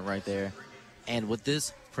slide in front right there. And with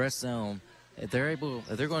this press zone, if they're going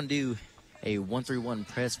to do a 1-3-1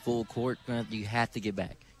 press full court, you have to get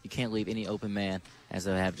back. You can't leave any open man as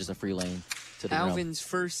they have just a free lane to the Alvin's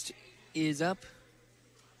first is up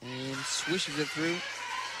and swishes it through.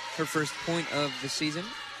 Her first point of the season.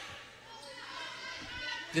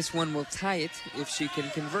 This one will tie it if she can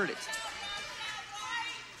convert it.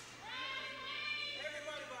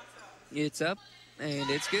 It's up and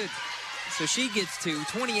it's good. So she gets to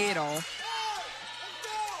 28 all.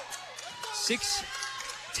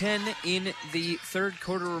 6:10 in the third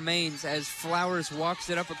quarter remains as Flowers walks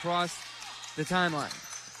it up across the timeline.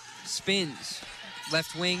 Spins.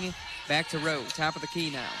 Left wing, back to Rowe. Top of the key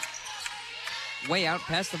now. Way out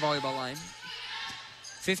past the volleyball line.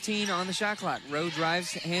 15 on the shot clock. Rowe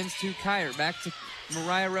drives, hands to Kyer. Back to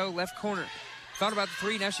Mariah Rowe, left corner. Thought about the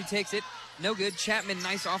three, now she takes it. No good. Chapman,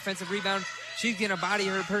 nice offensive rebound. She's going to body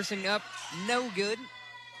her person up. No good.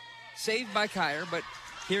 Saved by Kyer, but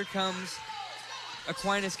here comes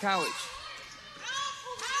Aquinas College.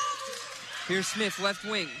 Here's Smith, left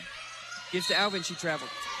wing. Gives to Alvin, she traveled.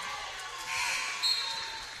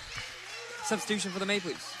 Substitution for the Maple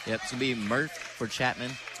Leafs. Yep, it's going to be Murph for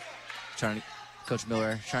Chapman. Coach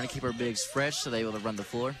Miller trying to keep our bigs fresh so they're able to run the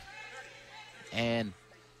floor. And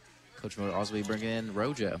Coach Miller also be bringing in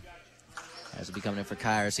Rojo. As will be coming in for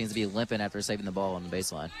Kyer. Seems to be limping after saving the ball on the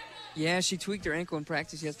baseline. Yeah, she tweaked her ankle in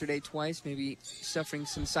practice yesterday twice, maybe suffering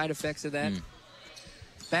some side effects of that.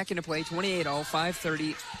 Back into play, 28 all,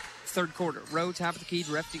 5:30, third quarter. Rowe, top of the key,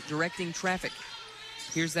 directing traffic.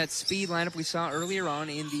 Here's that speed lineup we saw earlier on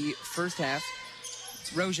in the first half.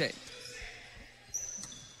 It's Roger.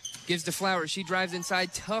 Gives to Flowers. She drives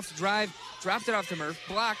inside. Tough drive. Dropped it off to Murph.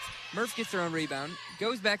 Blocked. Murph gets her own rebound.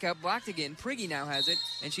 Goes back up. Blocked again. Priggy now has it,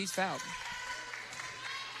 and she's fouled.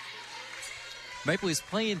 Maple Leafs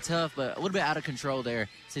playing tough, but a little bit out of control there.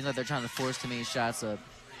 Seems like they're trying to force too many shots up.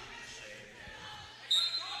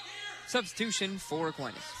 Substitution for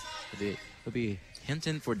Aquinas. It'll be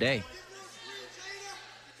Hinton for Day.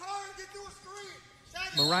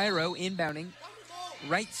 Mariah Rowe inbounding.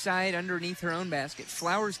 Right side underneath her own basket.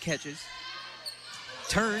 Flowers catches.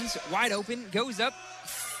 Turns, wide open, goes up.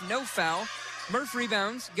 No foul. Murph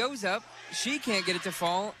rebounds, goes up. She can't get it to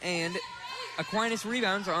fall, and Aquinas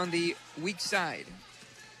rebounds on the weak side.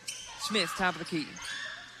 Smith, top of the key.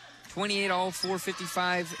 28 all,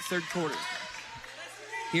 4:55, third quarter.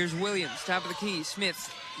 Here's Williams, top of the key.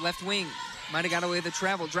 Smith, left wing. Might have got away with the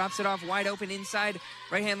travel. Drops it off wide open inside.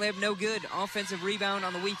 Right-hand layup, no good. Offensive rebound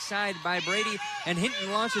on the weak side by Brady. And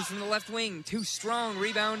Hinton launches from the left wing. Too strong.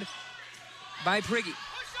 Rebound by Priggy.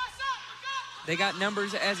 They got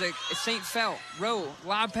numbers as a St. Fel. Rowe,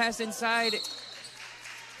 lob pass inside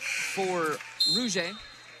for Rougeau,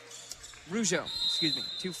 excuse me.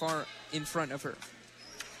 Too far in front of her.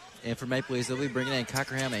 And for Maple Leafs, they'll be bringing in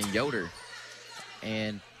Cockerham and Yoder.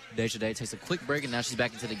 And Desjardins takes a quick break, and now she's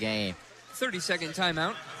back into the game. 30-second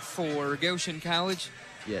timeout for Goshen College.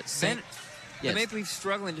 Yes. The Maple Leafs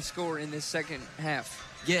struggling to score in this second half.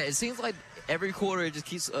 Yeah, it seems like every quarter it just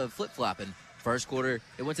keeps flip-flopping. First quarter,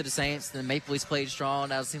 it went to the Saints. Then Maple Leafs played strong.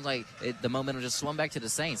 Now it seems like the momentum just swung back to the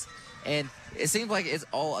Saints. And it seems like it's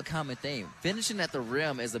all a common theme. Finishing at the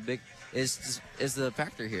rim is the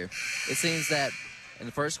factor here. It seems that in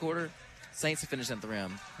the first quarter, Saints are finishing at the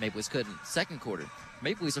rim. Maple Leafs couldn't. Second quarter,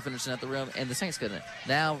 Maple Leafs are finishing at the rim, and the Saints couldn't.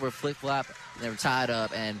 Now we're flip-flop, and they were tied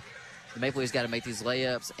up, and the Maple Leafs got to make these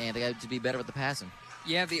layups, and they got to be better with the passing.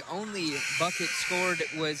 Yeah, the only bucket scored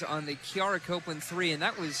was on the Kiara Copeland 3, and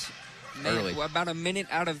that was early. About a minute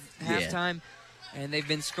out of halftime. And they've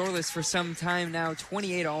been scoreless for some time now,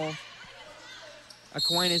 28-all.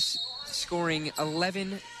 Aquinas scoring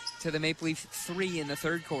 11 to the Maple Leaf 3 in the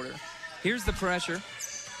third quarter. Here's the pressure.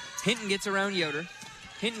 Hinton gets around Yoder.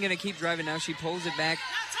 Hinton going to keep driving now. She pulls it back.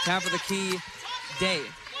 Top of the key, Day,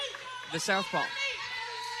 the southpaw.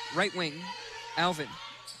 Right wing, Alvin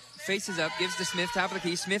faces up, gives to Smith, top of the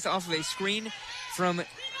key. Smith off of a screen from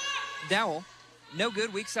Dowell. No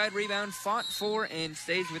good, weak side rebound, fought for and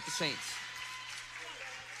stays with the Saints.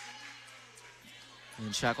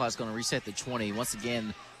 And shot clock's going to reset to 20. Once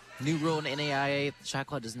again, new rule in NAIA, the shot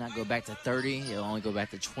clock does not go back to 30. It'll only go back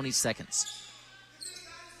to 20 seconds.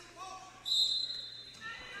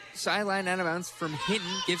 Sideline out of bounds from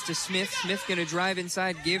Hinton, gives to Smith. Smith going to drive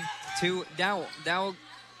inside, give to Dowell. Dowell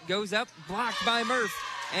goes up, blocked by Murph,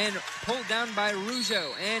 and pulled down by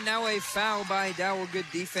Rougeau. And now a foul by Dowell. Good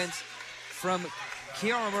defense from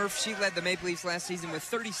Kiara Murph. She led the Maple Leafs last season with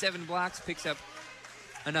 37 blocks, picks up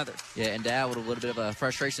another. Yeah, and Dowell with a little bit of a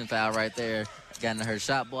frustration foul right there. Got into her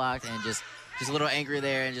shot blocked and just a little angry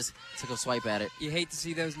there and just took a swipe at it. You hate to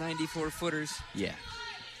see those 94-footers. Yeah.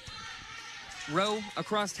 Rowe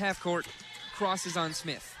across half court, crosses on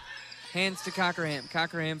Smith. Hands to Cockerham.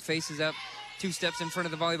 Cockerham faces up, 2 steps in front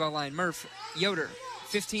of the volleyball line. Murph, Yoder,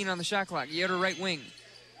 15 on the shot clock. Yoder right wing,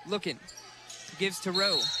 looking, gives to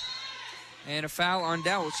Rowe. And a foul on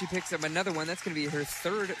Dowell. She picks up another one. That's going to be her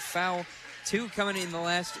third foul, 2 coming in the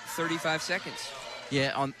last 35 seconds.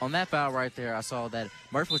 Yeah, on that foul right there, I saw that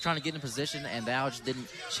Murph was trying to get in position, and Dowell just didn't.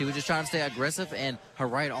 She was just trying to stay aggressive, and her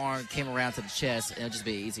right arm came around to the chest, and it'll just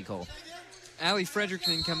be an easy call. Allie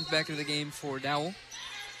Fredrickson comes back into the game for Dowell.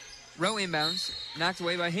 Rowe inbounds, knocked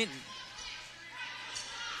away by Hinton.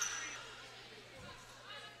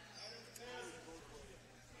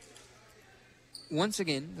 Once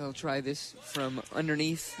again, they'll try this from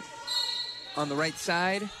underneath on the right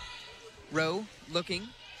side. Rowe looking,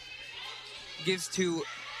 gives to,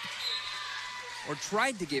 or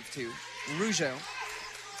tried to give to, Rougeau.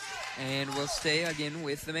 And will stay again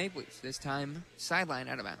with the Maple Leafs, this time sideline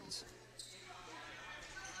out of bounds.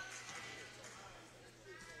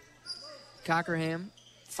 Cockerham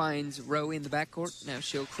finds Rowe in the backcourt. Now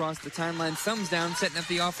she'll cross the timeline, thumbs down, setting up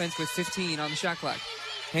the offense with 15 on the shot clock.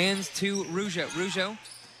 Hands to Rougeau. Rougeau,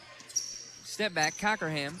 step back.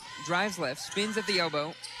 Cockerham drives left, spins at the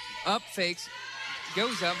elbow, up, fakes,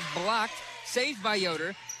 goes up, blocked, saved by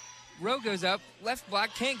Yoder. Rowe goes up, left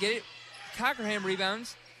block, can't get it. Cockerham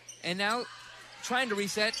rebounds, and now trying to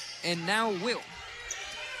reset, and now will.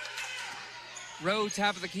 Rowe,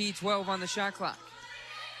 top of the key, 12 on the shot clock.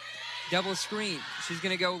 Double screen. She's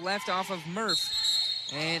going to go left off of Murph,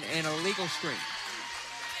 and an illegal screen.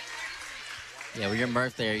 Yeah, when you're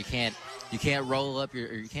Murph there, you can't roll up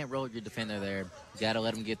your defender there. You got to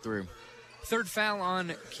let him get through. Third foul on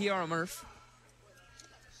Kiara Murph.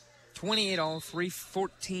 28-all,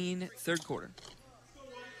 3:14, third quarter.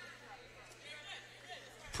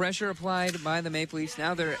 Pressure applied by the Maple Leafs.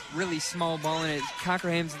 Now they're really small balling it.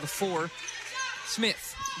 Cockerham's the 4.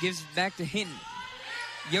 Smith gives back to Hinton.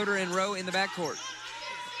 Yoder and Rowe in the backcourt.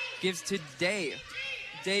 Gives to Day.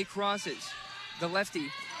 Day crosses. The lefty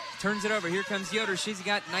turns it over. Here comes Yoder. She's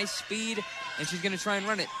got nice speed, and she's going to try and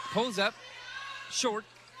run it. Pulls up. Short.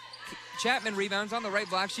 Chapman rebounds on the right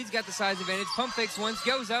block. She's got the size advantage. Pump fakes once.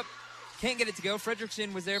 Goes up. Can't get it to go.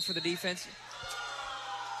 Fredrickson was there for the defense.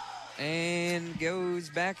 And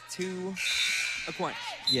goes back to Aquinas.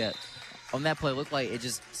 Yeah. On that play, it looked like it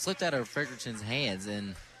just slipped out of Fredrickson's hands,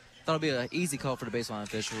 and thought it'd be an easy call for the baseline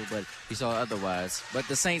official, but he saw otherwise. But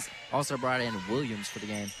the Saints also brought in Williams for the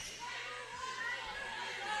game.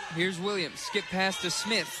 Here's Williams. Skip pass to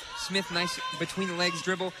Smith. Smith, nice between the legs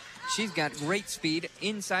dribble. She's got great speed.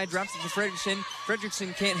 Inside, drops it to Fredrickson.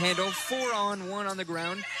 Fredrickson can't handle. 4-on-1 on the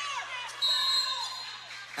ground.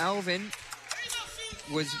 Alvin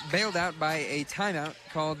was bailed out by a timeout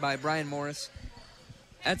called by Brian Morris.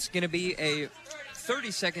 That's going to be a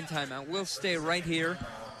 30-second timeout. We'll stay right here.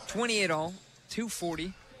 28-all,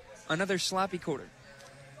 2:40. Another sloppy quarter.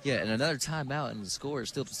 Yeah, and another timeout, and the score is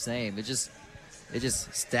still the same. It's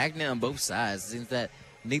just stagnant on both sides. It seems that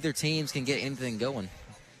neither teams can get anything going.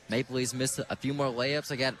 Maple Leafs missed a few more layups.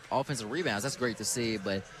 They got offensive rebounds. That's great to see,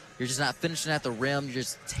 but you're just not finishing at the rim. You're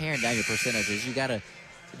just tearing down your percentages. You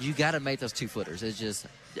gotta make those 2-footers. It's just,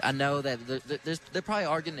 I know that they're probably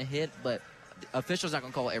are getting a hit, but the official's not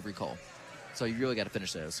gonna call every call. So you really got to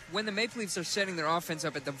finish those. When the Maple Leafs are setting their offense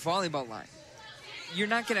up at the volleyball line, you're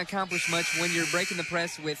not going to accomplish much when you're breaking the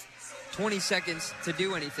press with 20 seconds to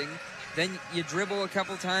do anything. Then you dribble a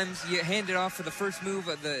couple times. You hand it off for the first move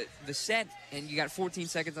of the set, and you got 14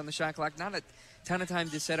 seconds on the shot clock. Not a ton of time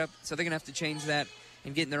to set up, so they're going to have to change that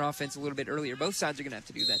and get in their offense a little bit earlier. Both sides are going to have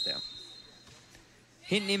to do that, though.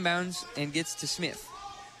 Hinton inbounds and gets to Smith.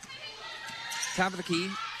 Top of the key.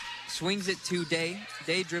 Swings it to Day.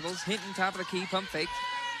 Day dribbles. Hinton, top of the key, pump fake.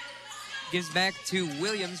 Gives back to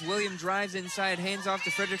Williams. Williams drives inside, hands off to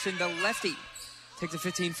Fredrickson, the lefty. Takes a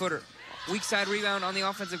 15-footer. Weak side rebound on the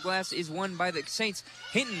offensive glass is won by the Saints.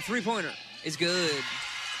 Hinton, three-pointer, is good.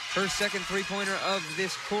 Her second three-pointer of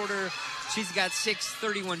this quarter. She's got 6,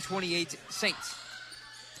 31-28 Saints.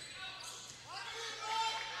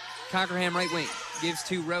 Cockerham right wing. Gives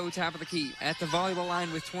to Rowe, top of the key. At the volleyball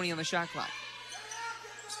line with 20 on the shot clock.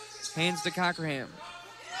 Hands to Cockerham.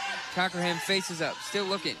 Cockerham faces up, still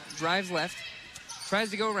looking, drives left, tries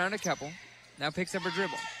to go around a couple, now picks up her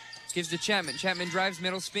dribble, gives to Chapman. Chapman drives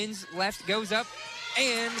middle, spins left, goes up,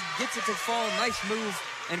 and gets it to fall. Nice move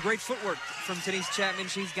and great footwork from Denise Chapman.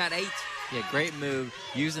 She's got 8. Yeah, great move,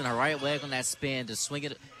 using her right leg on that spin to swing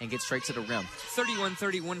it and get straight to the rim.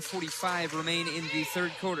 31-30, 1:45 remain in the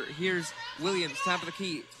third quarter. Here's Williams, top of the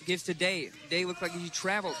key, gives to Day. Day looked like he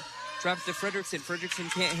traveled. Drops to Fredrickson.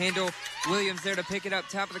 Fredrickson can't handle Williams there to pick it up.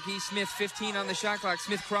 Top of the key, Smith, 15 on the shot clock.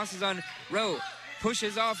 Smith crosses on Rowe.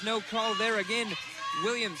 Pushes off, no call there again.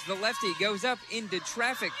 Williams, the lefty, goes up into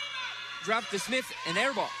traffic. Dropped to Smith, an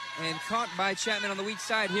air ball. And caught by Chapman on the weak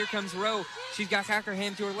side. Here comes Rowe. She's got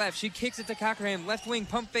Cockerham to her left. She kicks it to Cockerham. Left wing,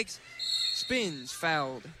 pump fakes, spins,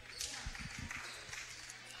 fouled.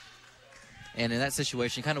 And in that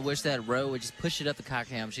situation, kind of wish that Rowe would just push it up to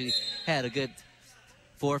Cockerham. She had a good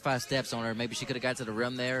 4 or 5 steps on her. Maybe she could have got to the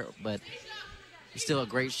rim there, but still a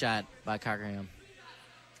great shot by Cockerham.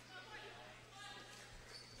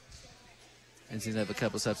 And seems to have a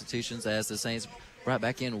couple substitutions as the Saints brought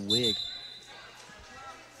back in Wig.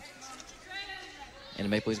 And the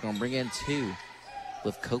Maple Leafs going to bring in 2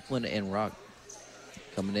 with Copeland and Rock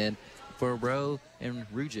coming in for Rowe and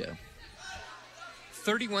Ruggio.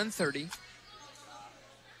 31-30.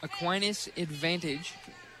 Aquinas advantage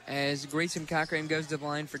as Grayson Cockerham goes to the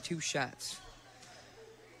line for 2 shots.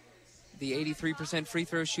 The 83% free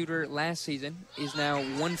throw shooter last season is now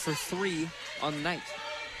 1 for 3 on the night.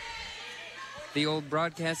 The old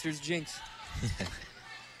broadcaster's jinx.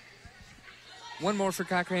 One more for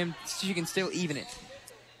Cockerham. She can still even it.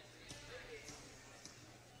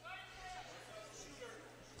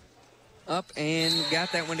 Up and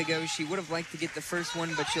got that one to go. She would have liked to get the first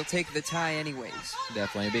one, but she'll take the tie anyways.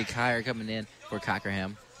 Definitely. A big hire coming in for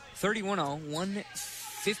Cockerham. 31-all,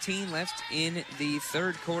 1:15 left in the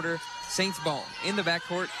third quarter. Saints ball in the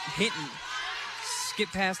backcourt. Hinton, skip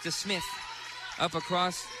pass to Smith. Up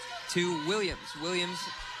across to Williams. Williams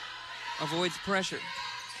avoids pressure.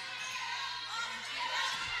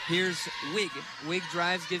 Here's Wig. Wig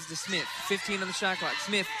drives, gives to Smith. 15 on the shot clock.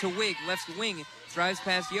 Smith to Wig, left wing. Drives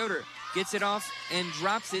past Yoder. Gets it off and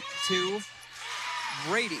drops it to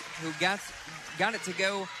Brady, who got it to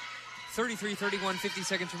go. 33-31, 50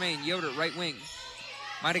 seconds remain. Yoder, right wing.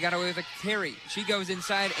 Might have got away with a carry. She goes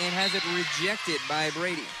inside and has it rejected by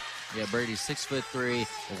Brady. Yeah, Brady's 6'3",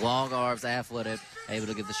 long arms, athletic, able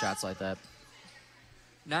to get the shots like that.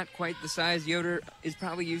 Not quite the size Yoder is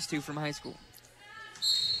probably used to from high school.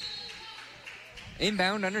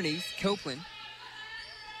 Inbound underneath, Copeland.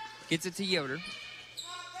 Gets it to Yoder.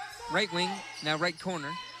 Right wing, now right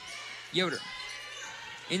corner. Yoder.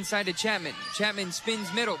 Inside to Chapman. Chapman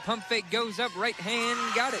spins middle. Pump fake goes up. Right hand.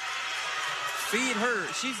 Got it. Feed her.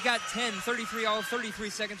 She's got 10. 33-all. 33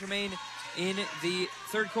 seconds remain in the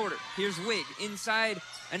third quarter. Here's Wig. Inside.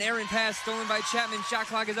 An errant pass stolen by Chapman. Shot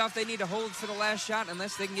clock is off. They need to hold for the last shot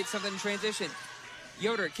unless they can get something in transition.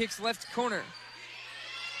 Yoder kicks left corner.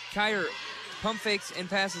 Kyer pump fakes and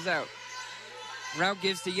passes out. Route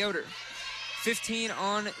gives to Yoder. 15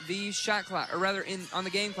 on the shot clock, or rather on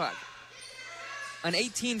the game clock. An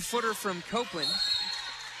 18-footer from Copeland.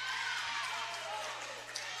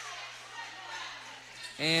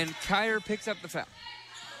 And Kyer picks up the foul.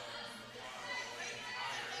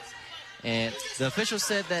 And the official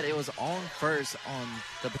said that it was on first on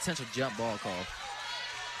the potential jump ball call.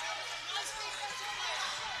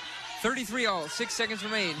 33-all, 6 seconds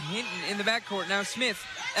remain. Hinton in the backcourt. Now Smith,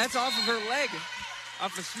 that's off of her leg.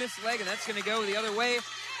 Off of Smith's leg, and that's going to go the other way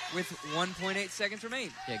with 1.8 seconds remain.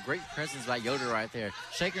 Yeah, great presence by Yoder right there.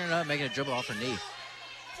 Shaking it up, making a dribble off her knee.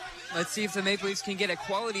 Let's see if the Maple Leafs can get a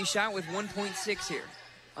quality shot with 1.6 here.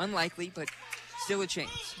 Unlikely, but still a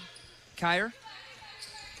chance. Kyer.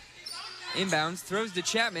 Inbounds, throws to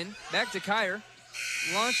Chapman. Back to Kyer.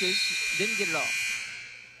 Launches, didn't get it off.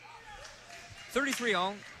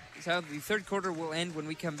 33-all, is how the third quarter will end when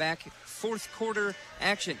we come back. Fourth quarter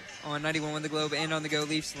action on 91.1 The Globe and on the Go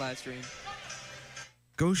Leafs live stream.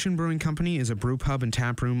 Goshen Brewing Company is a brew pub and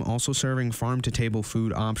tap room also serving farm-to-table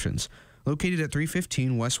food options. Located at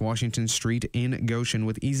 315 West Washington Street in Goshen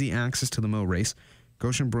with easy access to the Mo race,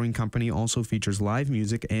 Goshen Brewing Company also features live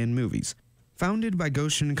music and movies. Founded by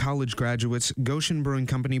Goshen College graduates, Goshen Brewing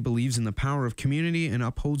Company believes in the power of community and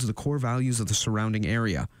upholds the core values of the surrounding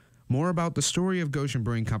area. More about the story of Goshen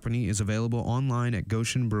Brewing Company is available online at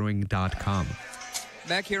goshenbrewing.com.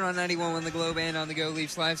 Back here on 91.1 The Globe and on the Go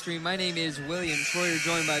Leafs live stream, my name is William Troyer,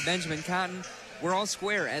 joined by Benjamin Cotton. We're all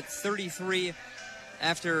square at 33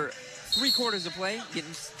 after 3 quarters of play,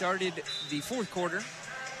 getting started the fourth quarter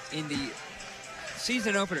in the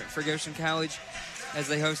season opener for Goshen College as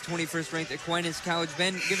they host 21st ranked Aquinas College.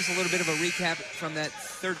 Ben, give us a little bit of a recap from that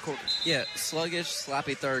third quarter. Yeah, sluggish,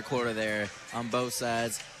 sloppy third quarter there on both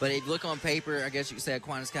sides. But if you look on paper, I guess you could say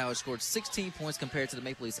Aquinas College scored 16 points compared to the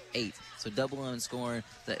Maple Leafs 8. So double in scoring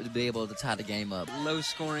that would be able to tie the game up. Low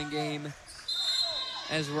scoring game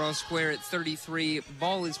as we're all square at 33.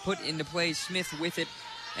 Ball is put into play. Smith with it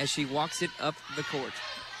as she walks it up the court.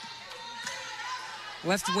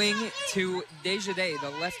 Left wing to Desjardins, the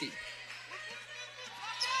lefty.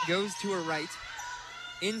 Goes to her right.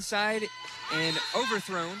 Inside and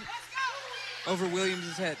overthrown over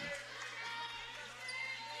Williams' head.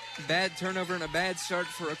 Bad turnover and a bad start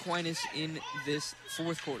for Aquinas in this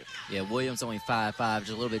fourth quarter. Yeah, Williams only 5'5", just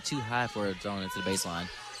a little bit too high for her throwing it to the baseline.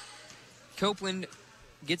 Copeland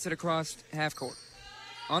gets it across half court.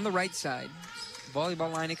 On the right side,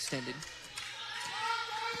 volleyball line extended.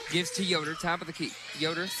 Gives to Yoder, top of the key.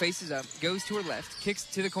 Yoder faces up, goes to her left, kicks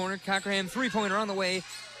to the corner. Cockerham, three-pointer on the way.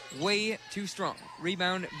 Way too strong.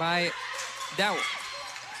 Rebound by Dowell.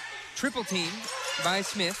 Triple team by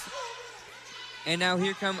Smith. And now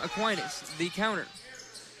here come Aquinas, the counter.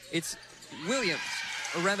 It's Williams,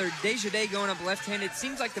 or rather Desjardins going up left-handed. It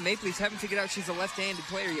seems like the Maple Leafs haven't figured out she's a left-handed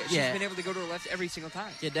player yet. She's been able to go to her left every single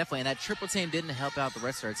time. Yeah, definitely. And that triple team didn't help out the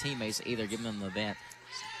rest of our teammates either, giving them the advance.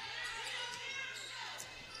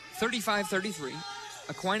 35-33.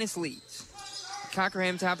 Aquinas leads.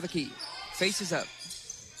 Cockerham, top of the key. Faces up.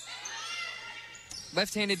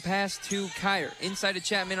 Left-handed pass to Kyer. Inside to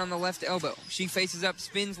Chapman on the left elbow. She faces up,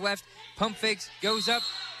 spins left, pump fakes, goes up.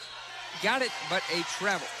 Got it, but a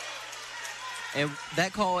travel. And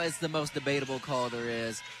that call is the most debatable call there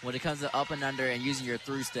is when it comes to up and under and using your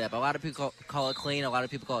through step. A lot of people call it clean. A lot of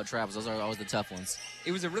people call it travels. Those are always the tough ones.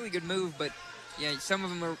 It was a really good move, but yeah, some of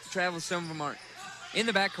them are travels, some of them aren't. In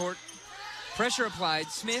the backcourt, pressure applied.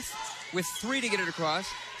 Smith with 3 to get it across.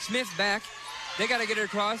 Smith back. They got to get it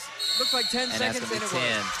across. Looked like 10 seconds, and it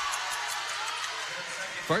was.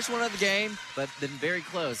 First one of the game, but been very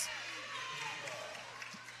close.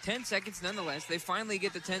 10 seconds nonetheless. They finally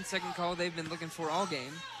get the 10-second call they've been looking for all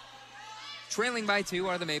game. Trailing by 2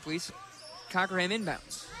 are the Maple Leafs. Cockerham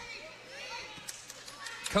inbounds.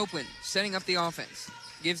 Copeland setting up the offense.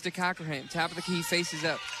 Gives to Cockerham. Top of the key, faces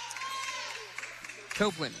up.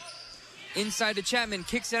 Copeland inside to Chapman.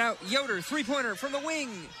 Kicks it out. Yoder, three-pointer from the wing.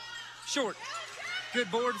 Short. Good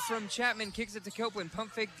board from Chapman. Kicks it to Copeland.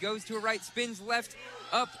 Pump fake goes to her right. Spins left.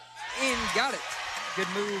 Up. In. Got it. Good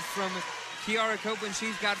move from Kiara Copeland.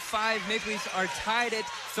 She's got 5. Maple Leafs are tied at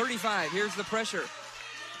 35. Here's the pressure.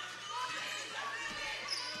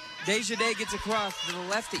 Desjardins gets across to the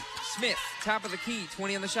lefty. Smith, top of the key.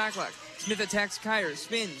 20 on the shot clock. Smith attacks Kyer.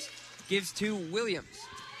 Spins. Gives to Williams.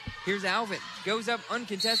 Here's Alvin. Goes up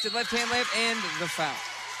uncontested. Left-hand layup and the foul.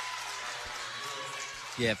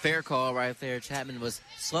 Yeah, fair call right there. Chapman was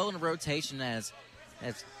slow in the rotation as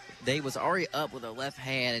they was already up with a left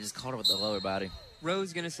hand and just caught her with the lower body.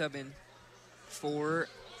 Rose going to sub in for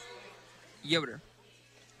Yoder.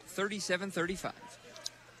 37-35.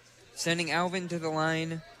 Sending Alvin to the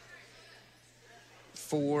line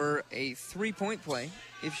for a 3-point play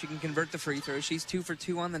if she can convert the free throw. She's 2 for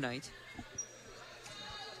 2 on the night.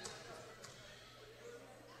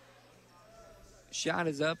 Shot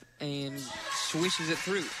is up and swishes it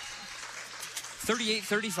through.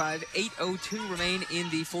 38-35, 8:02 remain in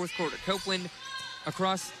the fourth quarter. Copeland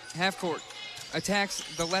across half court, attacks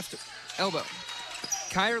the left elbow.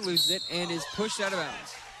 Kyer loses it and is pushed out of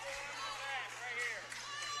bounds.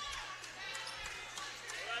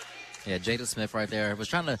 Yeah, Jada Smith right there was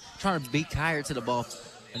trying to beat Kyer to the ball.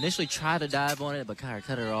 Initially tried to dive on it, but Kyer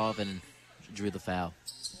cut her off and drew the foul.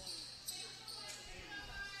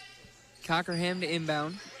 Cockerham to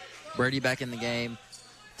inbound. Birdie back in the game,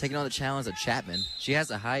 taking on the challenge of Chapman. She has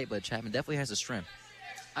the height, but Chapman definitely has the strength.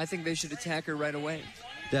 I think they should attack her right away.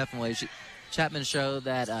 Definitely. Chapman showed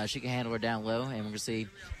that she can handle her down low, and we're going to see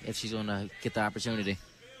if she's going to get the opportunity.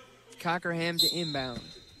 Cockerham to inbound.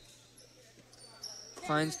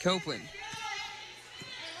 Finds Copeland.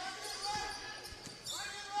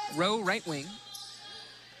 Rowe, right wing.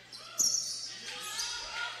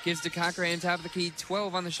 Gives to Cockerham, top of the key,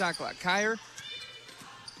 12 on the shot clock. Kyer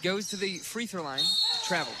goes to the free throw line,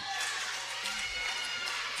 traveled.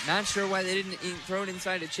 Not sure why they didn't throw it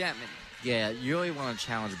inside to Chapman. Yeah, you really want to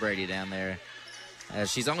challenge Brady down there.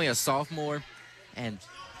 She's only a sophomore, and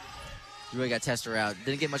you really got to test her out.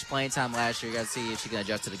 Didn't get much playing time last year. You got to see if she can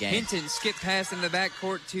adjust to the game. Hinton skip pass in the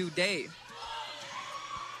backcourt to Day.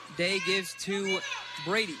 Day gives to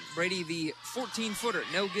Brady. Brady, the 14-footer,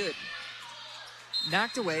 no good.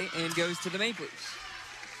 Knocked away and goes to the Maple Leafs.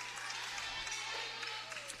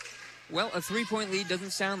 Well, a 3-point lead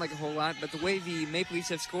doesn't sound like a whole lot, but the way the Maple Leafs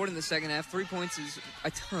have scored in the second half, 3 points is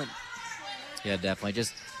a ton. Yeah, definitely.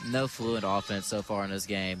 Just no fluid offense so far in this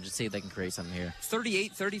game. Just see if they can create something here.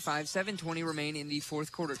 38-35, 7:20 remain in the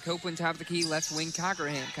fourth quarter. Copeland, top of the key, left wing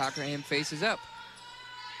Cockerham. Cockerham faces up.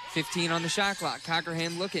 15 on the shot clock.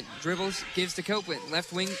 Cockerham looking, dribbles, gives to Copeland.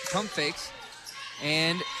 Left wing pump fakes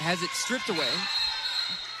and has it stripped away.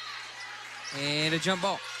 And a jump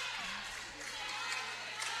ball.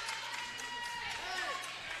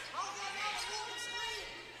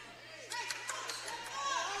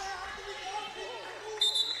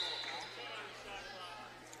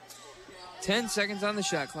 Ten seconds on the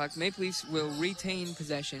shot clock. Maple Leafs will retain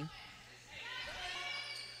possession.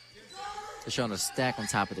 They're showing a stack on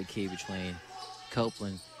top of the key between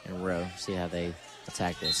Copeland and Rowe. See how they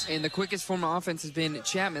attack this. And the quickest form of offense has been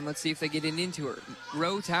Chapman. Let's see if they get it into her.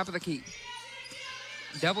 Rowe, top of the key.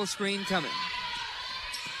 Double screen coming.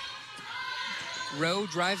 Rowe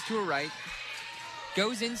drives to her right.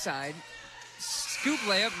 Goes inside. Scoop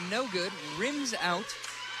layup, no good. Rims out.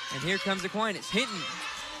 And here comes Aquinas. Hinton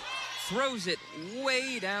throws it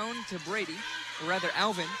way down to Brady. Or rather,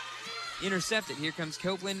 Alvin. Intercepted. Here comes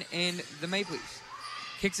Copeland and the Maple Leafs.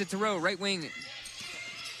 Kicks it to Rowe, right wing.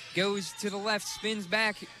 Goes to the left, spins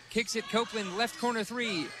back, kicks it. Copeland, left corner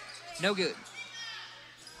three. No good.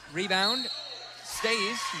 Rebound.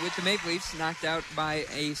 Stays with the Maple Leafs, knocked out by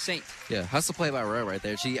a Saint. Yeah, hustle play by Rowe right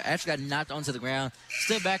there. She actually got knocked onto the ground,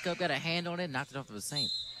 stood back up, got a hand on it, knocked it off of the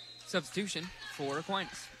Saint. Substitution for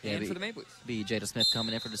Aquinas and for the Maple Leafs. Be Jada Smith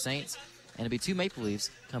coming in for the Saints, and it'll be two Maple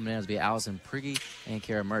Leafs coming in. It'll be Allison Prigge and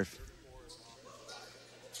Kara Murphy.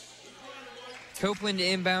 Copeland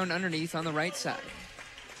inbound underneath on the right side.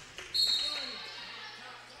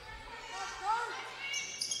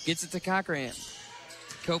 Gets it to Cockerham.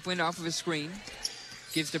 Copeland off of his screen.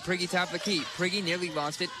 Gives to Prigge, top of the key. Prigge nearly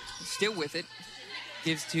lost it. Still with it.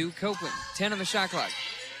 Gives to Copeland. 10 on the shot clock.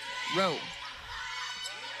 Rowe.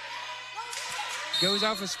 Goes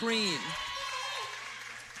off a screen.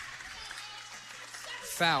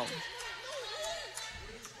 Foul.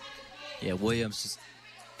 Yeah, Williams just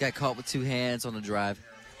got caught with two hands on the drive.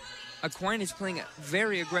 Aquinas playing a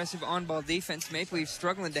very aggressive on-ball defense. Maple Leafs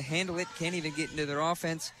struggling to handle it. Can't even get into their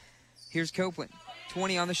offense. Here's Copeland.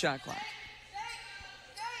 20 on the shot clock.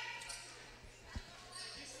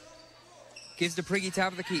 Gives to Prigge,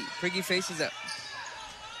 top of the key. Prigge faces up.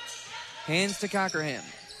 Hands to Cockerham.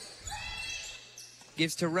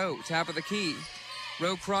 Gives to Rowe, top of the key.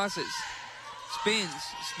 Rowe crosses. Spins.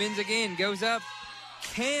 Spins again. Goes up.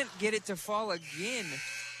 Can't get it to fall again.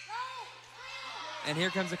 And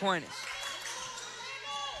here comes Aquinas.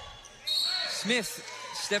 Smith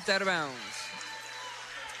stepped out of bounds.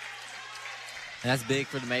 And that's big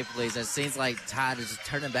for the Maple Leafs. It seems like Todd is just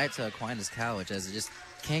turning back to Aquinas College as it just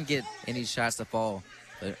can't get any shots to fall.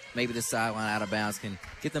 But maybe the sideline out of bounds can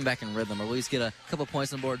get them back in rhythm, or at least get a couple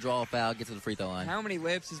points on the board, draw a foul, get to the free throw line. How many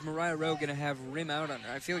layups is Mariah Rowe going to have rim out on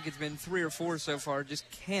her? I feel like it's been 3 or 4 so far. Just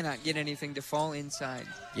cannot get anything to fall inside.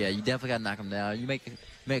 Yeah, you definitely got to knock them down. You make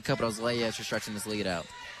a couple of those layups, you're stretching this lead out.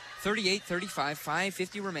 38-35,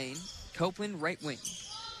 5:50 remain. Copeland, right wing.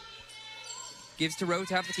 Gives to Rowe,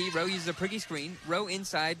 top of the key. Rowe uses a Prigge screen. Rowe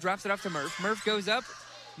inside, drops it off to Murph. Murph goes up,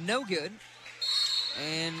 no good,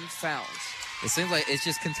 and fouls. It seems like it's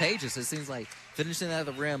just contagious. It seems like finishing out of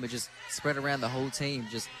the rim, it just spread around the whole team.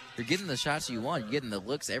 Just you're getting the shots you want, you're getting the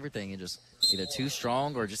looks, everything, and just either too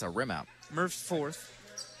strong or just a rim out. Murph's fourth,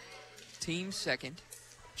 team second.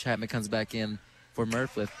 Chapman comes back in for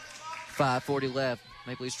Murph with 5:40 left.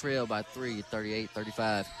 Maple Leafs trail by 3,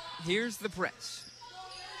 38-35. Here's the press.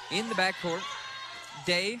 In the backcourt,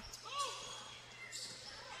 Day.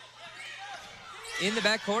 In the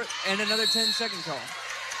backcourt, and another 10-second call.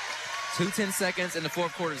 10 seconds in the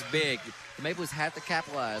fourth quarter is big. The Maple Leafs have to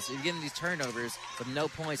capitalize. You're getting these turnovers with no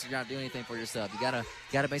points. You're not doing anything for yourself. You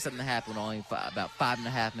gotta make something happen. Only about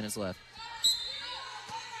 5.5 minutes left.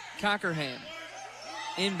 Cockerham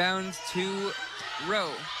Inbounds to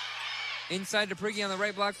Rowe. Inside to Prigge on the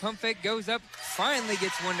right block. Pump fake goes up. Finally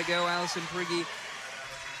gets one to go. Allison Prigge.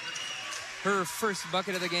 Her first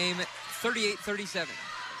bucket of the game. 38-37.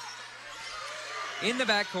 In the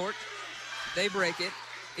backcourt. They break it.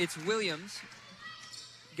 It's Williams.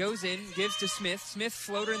 Goes in. Gives to Smith. Smith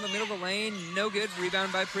floater in the middle of the lane. No good.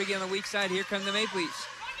 Rebound by Prigge on the weak side. Here come the Maple Leafs.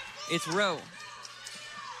 It's Rowe.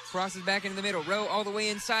 Crosses back into the middle. Rowe all the way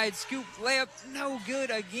inside. Scoop. Layup. No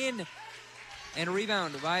good again. And a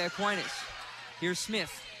rebound by Aquinas. Here's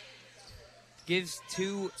Smith. Gives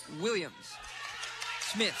to Williams.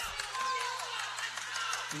 Smith.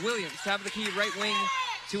 Williams, top of the key, right wing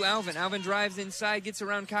to Alvin. Alvin drives inside, gets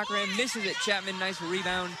around Cockerham, misses it. Chapman, nice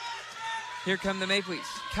rebound. Here come the Maple Leafs.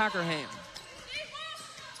 Cockerham.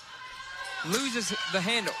 Loses the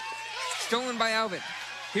handle. Stolen by Alvin.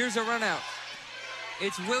 Here's a run out.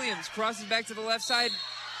 It's Williams, crosses back to the left side.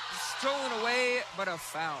 Stolen away, but a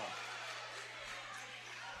foul.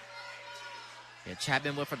 Yeah,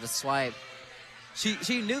 Chapman went for the swipe.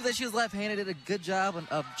 She knew that she was left-handed, did a good job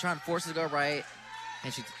of trying to force it to go right.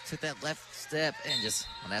 And she took that left step and just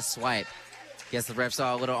on that swipe. Guess the ref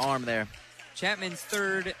saw a little arm there. Chapman's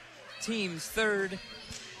third, team's third.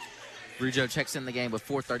 Rougeau checks in the game with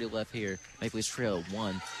 4:30 left here. Maple Leafs trail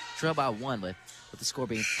by one, with the score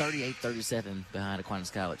being 38-37 behind Aquinas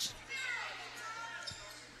College.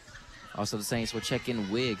 Also, the Saints will check in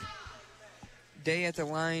Wig. Day at the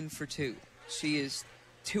line for two. She is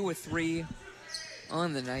 2 of 3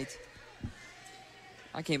 on the night.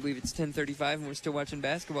 I can't believe it's 10:35 and we're still watching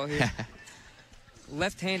basketball here.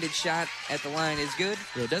 Left-handed shot at the line is good.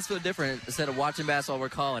 Yeah, it does feel different. Instead of watching basketball, we're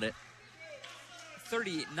calling it.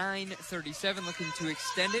 39-37, looking to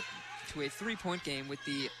extend it to a 3-point game with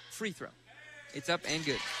the free throw. It's up and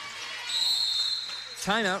good.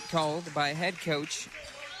 Timeout called by head coach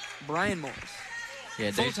Brian Morris.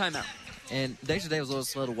 Yeah, full timeout. And Deja Day was a little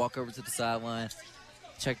slow to walk over to the sideline.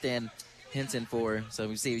 Checked in Hinton for her, so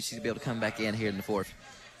we see if she's going to be able to come back in here in the fourth.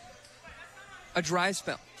 A dry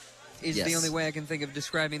spell is Yes. the only way I can think of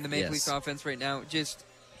describing the Maple Yes. Leafs offense right now. Just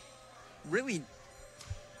really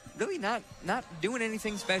not doing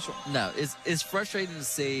anything special. No, it's frustrating to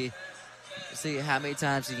see how many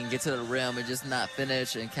times you can get to the rim and just not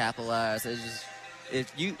finish and capitalize. It's just,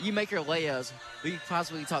 if you make your layups, we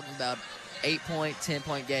possibly talking about 8-point,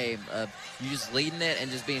 10-point game of you just leading it and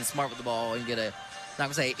just being smart with the ball and get a, not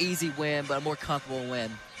gonna say easy win, but a more comfortable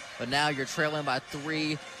win. But now you're trailing by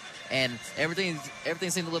 3, and everything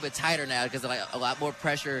seems a little bit tighter now because of like a lot more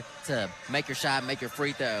pressure to make your shot, make your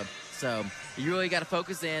free throw. So you really got to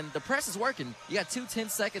focus in. The press is working. You got 10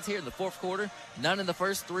 seconds here in the fourth quarter. None in the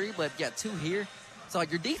first 3, but you got 2 here. So like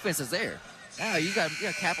your defense is there. Now you got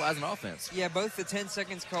to capitalize on offense. Yeah, both the 10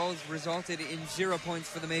 seconds calls resulted in 0 points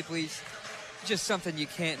for the Maple Leafs. Just something you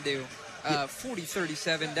can't do.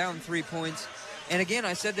 40-37, down 3 points. And again,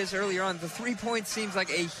 I said this earlier on, the 3 points seems like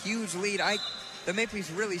a huge lead. The Maple Leafs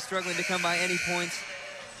really struggling to come by any points.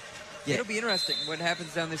 Yeah. It'll be interesting what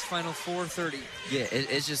happens down this final 4:30. Yeah,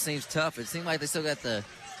 it just seems tough. It seems like they still got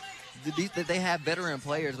they have veteran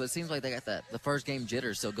players, but it seems like they got the first game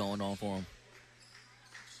jitters still going on for them.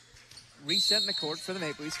 Resetting the court for the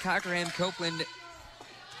Maple Leafs. Cockerham, Copeland,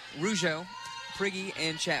 Rougeau, Prigge,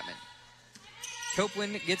 and Chapman.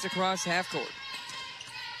 Copeland gets across half court.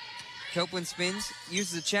 Copeland spins,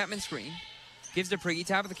 uses a Chapman screen, gives to Prigge,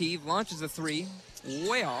 top of the key, launches a 3,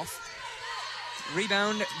 way off.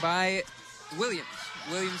 Rebound by Williams.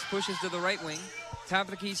 Williams pushes to the right wing. Top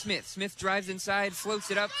of the key, Smith. Smith drives inside,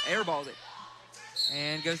 floats it up, airballed it,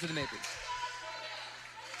 and goes to the Maple Leafs.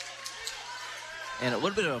 And a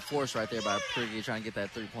little bit of a force right there by Prigge trying to get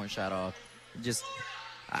that 3-point shot off. Just,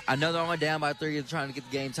 I know they're only down by 3, trying to get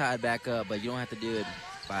the game tied back up, but you don't have to do it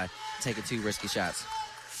by taking 2 risky shots.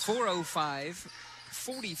 4:05,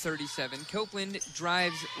 40-37. Copeland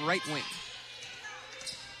drives right wing.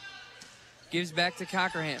 Gives back to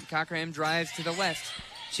Cockerham. Cockerham drives to the left.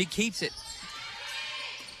 She keeps it.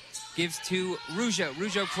 Gives to Rougeau.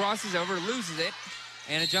 Rougeau crosses over, loses it,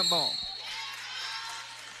 and a jump ball.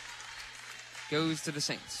 Goes to the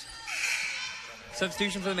Saints.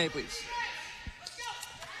 Substitution for the Maple Leafs.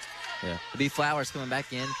 Yeah, it'll be Flowers coming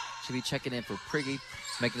back in. She'll be checking in for Prigge,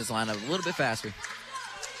 making this lineup a little bit faster.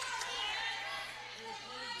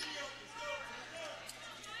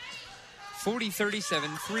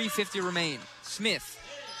 .40-37, 3:50 remain. Smith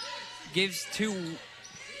gives to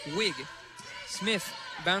Wig. Smith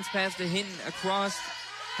bounce pass to Hinton across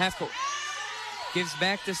half court. Gives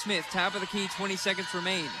back to Smith. Top of the key, 20 seconds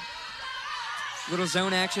remain. Little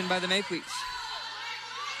zone action by the Maple Leafs.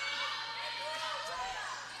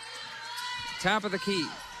 Top of the key,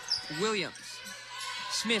 Williams.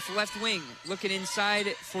 Smith, left wing, looking inside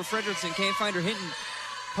for Frederickson. Can't find her. Hinton.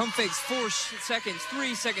 Pump fakes, 4 seconds,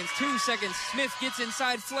 3 seconds, 2 seconds. Smith gets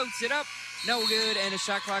inside, floats it up. No good, and a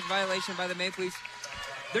shot clock violation by the Maple Leafs.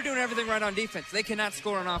 They're doing everything right on defense. They cannot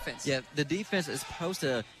score on offense. Yeah, the defense is supposed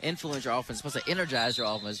to influence your offense, supposed to energize your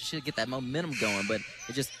offense. You should get that momentum going, but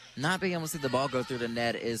it just not being able to see the ball go through the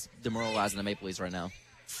net is demoralizing the Maple Leafs right now.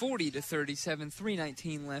 40-37,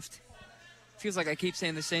 3:19 left. Feels like I keep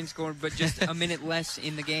saying the same score, but just a minute less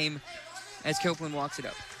in the game as Copeland walks it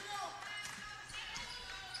up.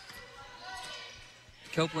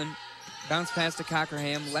 Copeland bounce pass to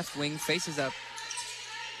Cockerham, left wing, faces up.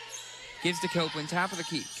 Gives to Copeland, top of the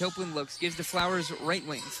key. Copeland looks, gives to Flowers, right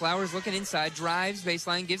wing. Flowers looking inside, drives,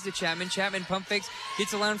 baseline, gives to Chapman. Chapman pump fakes,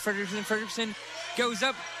 gets around Frederickson. Frederickson goes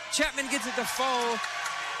up. Chapman gets it to fall.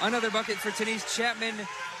 Another bucket for Denise Chapman.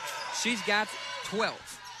 She's got 12.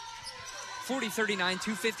 40-39,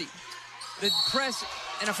 2:50. The press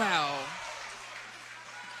and a foul.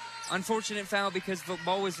 Unfortunate foul because the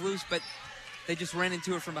ball was loose, but they just ran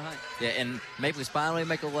into it from behind. Yeah, and Maple Leafs finally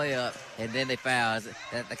make a layup, and then they foul.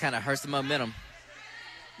 That kind of hurts the momentum.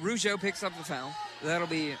 Rougeau picks up the foul. That'll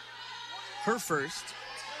be her first.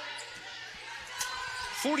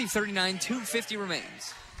 40-39, 2:50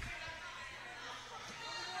 remains.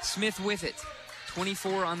 Smith with it.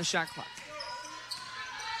 24 on the shot clock.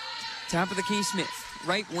 Top of the key, Smith.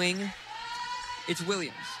 Right wing, it's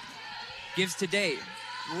Williams. Gives to Dave.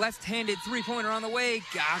 Left-handed three-pointer on the way.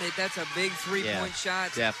 Got it. That's a big three-point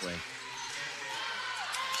shot. Definitely.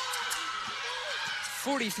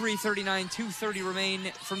 43-39, 2:30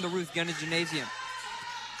 remain from the Ruth Gunn Gymnasium.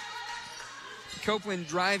 Copeland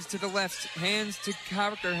drives to the left, hands to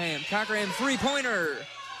Cockerham. Cockerham three-pointer.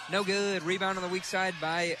 No good. Rebound on the weak side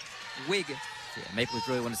by Wig. Yeah, Maple Leafs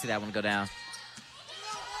really want to see that one go down.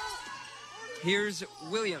 Here's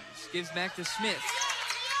Williams. Gives back to Smith.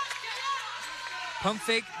 Pump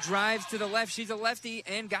fake, drives to the left. She's a lefty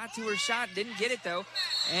and got to her shot. Didn't get it, though.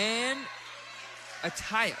 And a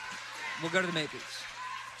tie-up will go to the Maple Leafs.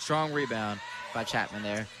 Strong rebound by Chapman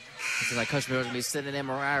there. It seems like Coach Miller's going to be sitting in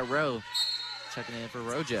Mariah Rowe, checking in for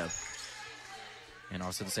Rojo. And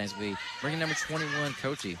also the Saints will be bringing number 21,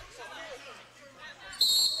 Coachy.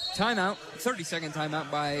 Timeout, 30-second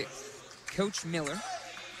timeout by Coach Miller.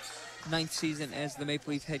 9th season as the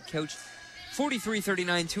Maple Leaf head coach.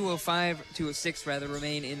 43-39, 2:06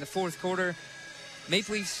 remain in the fourth quarter.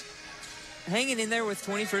 Maple Leafs hanging in there with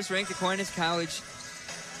 21st ranked Aquinas College.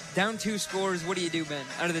 Down 2 scores. What do you do, Ben,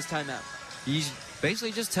 out of this timeout? You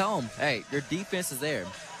basically just tell them, hey, your defense is there.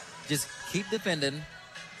 Just keep defending.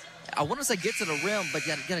 I want to say get to the rim, but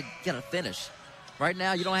you gotta finish. Right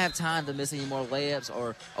now, you don't have time to miss any more layups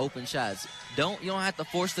or open shots. You don't have to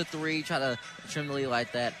force the three, try to trim the lead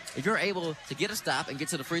like that. If you're able to get a stop and get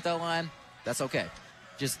to the free throw line, that's okay.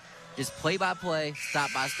 Just play by play,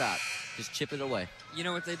 stop by stop. Just chip it away. You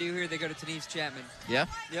know what they do here? They go to Denise Chapman. Yeah?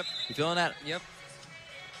 Yep. You feeling that? Yep.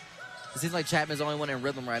 It seems like Chapman's the only one in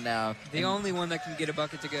rhythm right now. The only one that can get a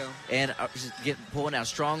bucket to go. And pulling out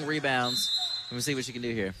strong rebounds. Let me see what she can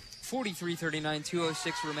do here. 43-39,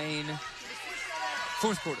 2:06 remain.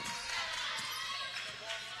 Fourth quarter.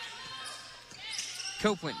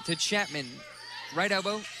 Copeland to Chapman. Right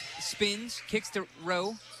elbow, spins, kicks to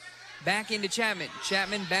Rowe. Back into Chapman.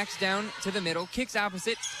 Chapman backs down to the middle, kicks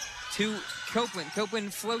opposite to Copeland.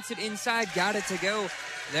 Copeland floats it inside, got it to go.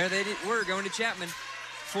 There they were, going to Chapman.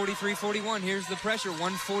 43-41, here's the pressure.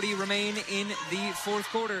 1:40 remain in the fourth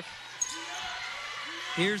quarter.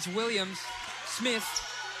 Here's Williams. Smith.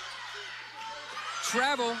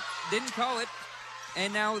 Travel, didn't call it.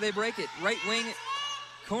 And now they break it. Right wing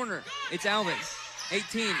corner. It's Alvin.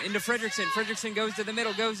 18 into Frederickson. Frederickson goes to the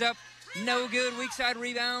middle, goes up. No good. Weak side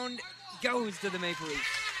rebound. Goes to the Maple Leafs.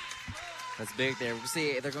 That's big there. We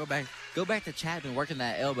see they're go back to Chapman working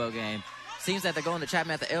that elbow game. Seems that they're going to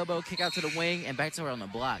Chapman at the elbow, kick out to the wing, and back to her on the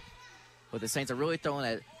block. But the Saints are really throwing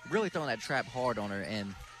that trap hard on her,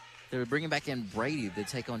 and they're bringing back in Brady to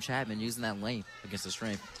take on Chapman using that length against the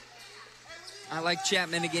strength. I like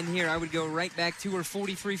Chapman again here. I would go right back to her.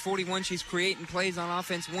 43-41. She's creating plays on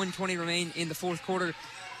offense. 1:20 remain in the fourth quarter.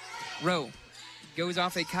 Rowe goes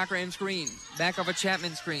off a Cockerham screen. Back off a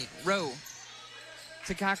Chapman screen. Rowe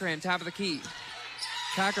to Cockerham, top of the key.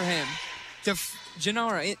 Cockerham to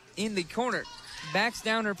Janara in the corner. Backs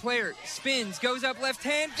down her player. Spins, goes up left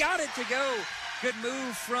hand. Got it to go. Good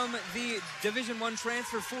move from the Division I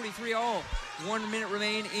transfer. 43 all. 1 minute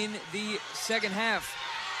remain in the second half.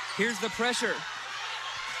 Here's the pressure.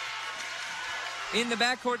 In the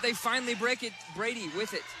backcourt, they finally break it. Brady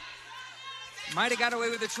with it. Might have got away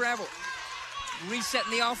with the travel.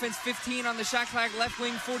 Resetting the offense, 15 on the shot clock, left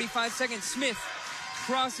wing, 45 seconds. Smith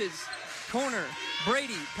crosses, corner.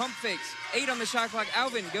 Brady, pump fakes, 8 on the shot clock.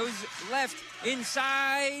 Alvin goes left,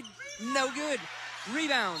 inside, no good.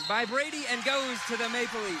 Rebound by Brady and goes to the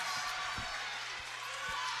Maple Leafs.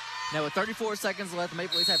 Now with 34 seconds left, the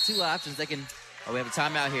Maple Leafs have 2 options. They can, we have a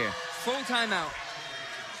timeout here. Full timeout.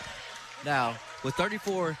 Now, with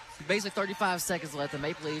 35 seconds left, the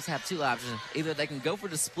Maple Leafs have 2 options. Either they can go for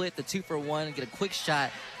the split, the 2-for-1, and get a quick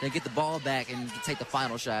shot, then get the ball back and take the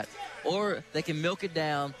final shot. Or they can milk it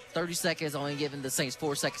down, 30 seconds, only giving the Saints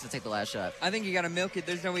 4 seconds to take the last shot. I think you got to milk it.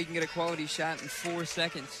 There's no way you can get a quality shot in 4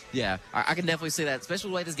 seconds. Yeah, I can definitely see that,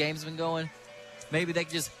 especially the way this game's been going. Maybe they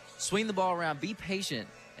can just swing the ball around, be patient,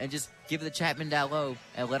 and just give it to Chapman down low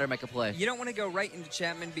and let her make a play. You don't want to go right into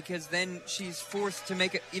Chapman because then she's forced to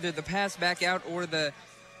make either the pass back out or the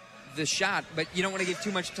shot, but you don't want to give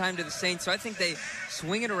too much time to the Saints. So I think they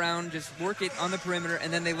swing it around, just work it on the perimeter,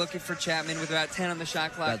 and then they look it for Chapman with about 10 on the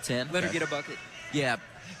shot clock. About 10? Let her get a bucket. Yeah,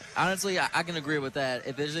 honestly, I can agree with that.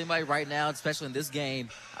 If there's anybody right now, especially in this game,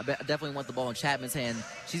 I definitely want the ball in Chapman's hand.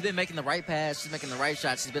 She's been making the right pass. She's making the right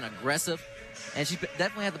shot. She's been aggressive. And she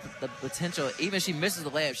definitely has the potential, even if she misses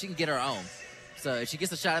the layup, she can get her own. So if she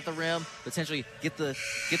gets the shot at the rim, potentially get the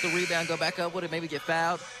rebound, go back up with it, maybe get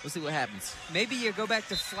fouled. We'll see what happens. Maybe you go back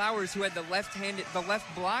to Flowers, who had the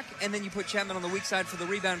left block, and then you put Chapman on the weak side for the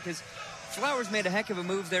rebound because Flowers made a heck of a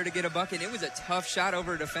move there to get a bucket. It was a tough shot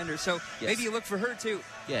over a defender. So maybe you look for her too.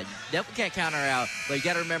 Yeah, you definitely can't counter her out. But you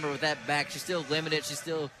got to remember with that back, she's still limited. She's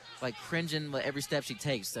still like cringing with every step she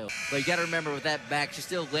takes. So, but you got to remember with that back, she's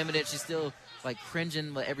still limited. She's still like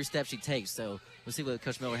cringing with every step she takes. So we'll see what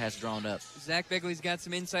Coach Miller has drawn up. Zach Begley's got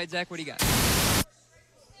some insight. Zach, what do you got?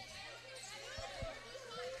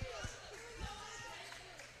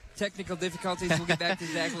 Technical difficulties. We'll get back to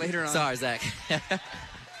Zach later on. Sorry, Zach.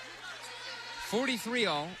 43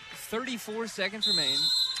 all. 34 seconds remain.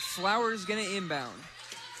 Flowers going to inbound.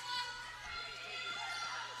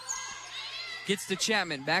 Gets to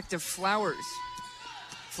Chapman. Back to Flowers.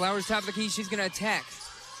 Flowers top of the key. She's going to attack.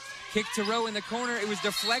 Kick to Rowe in the corner. It was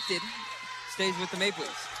deflected. Stays with the Maple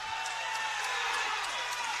Leafs.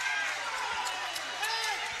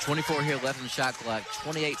 24 here left in the shot clock.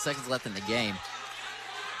 28 seconds left in the game.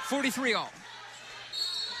 43 all.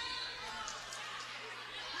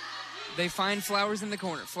 They find Flowers in the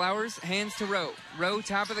corner. Flowers hands to Rowe. Rowe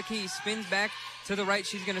top of the key. Spins back to the right.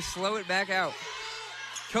 She's going to slow it back out.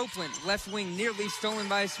 Copeland, left wing, nearly stolen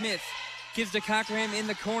by Smith. Gives to Cockerham in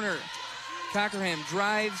the corner. Cockerham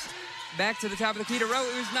drives back to the top of the key to Rowe.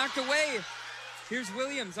 It was knocked away. Here's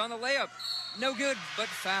Williams on the layup. No good, but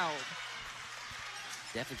fouled.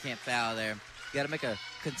 Definitely can't foul there. You got to make a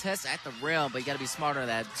contest at the rim, but you got to be smarter than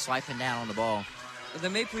that, swiping down on the ball. The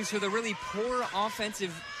Maple Leafs with a really poor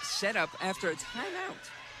offensive setup after a timeout.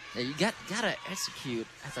 Yeah, you got to execute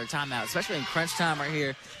after a timeout, especially in crunch time right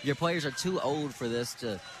here. Your players are too old for this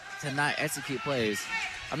to not execute plays.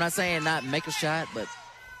 I'm not saying not make a shot, but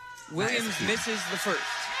Williams misses the first.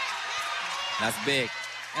 That's big.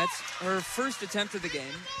 That's her first attempt of the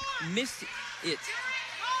game. Missed it.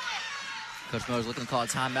 Coach Miller's looking to call a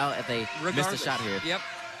timeout if they miss the shot here. Yep.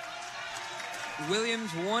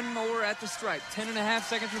 Williams one more at the stripe. 10.5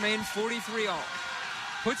 seconds remain, 43 all.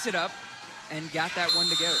 Puts it up and got that one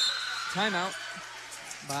to go. Timeout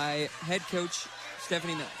by head coach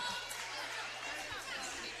Stephanie Miller.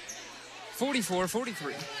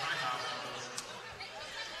 44-43.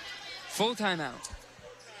 Full timeout.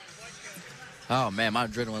 Oh, man, my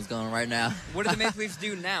adrenaline's going right now. What do the Maple Leafs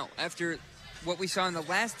do now after what we saw in the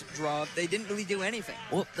last draw? They didn't really do anything.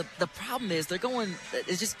 Well, the problem is they're going,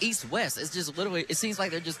 it's just east-west. It's just literally, it seems like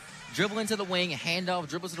they're just dribbling to the wing, handoff,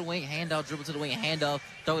 dribble to the wing, handoff, dribble to the wing, handoff,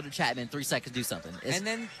 throw it to Chapman, 3 seconds, do something. And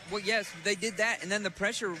then, well, yes, they did that, and then the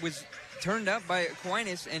pressure was turned up by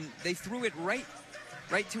Aquinas, and they threw it right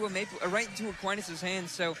into Aquinas'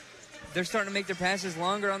 hands. So they're starting to make their passes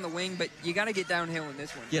longer on the wing, but you got to get downhill in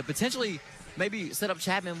this one. Yeah, potentially maybe set up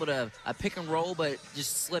Chapman with a pick and roll, but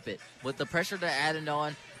just slip it. With the pressure they're adding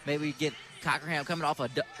on, maybe get Cockerham coming off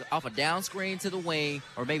a down screen to the wing,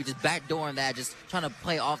 or maybe just backdooring that, just trying to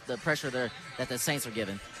play off the pressure that the Saints are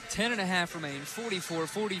giving. 10.5 remain,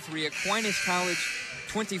 44-43. Aquinas College,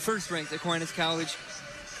 21st ranked Aquinas College,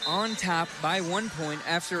 on top by 1 point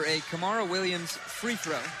after a Kamara Williams free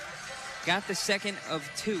throw. Got the second of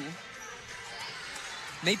 2.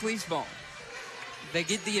 Maple Leafs ball. They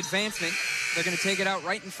get the advancement. They're going to take it out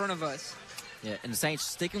right in front of us. Yeah, and the Saints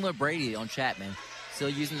sticking with Brady on Chapman. Still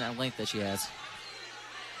using that length that she has.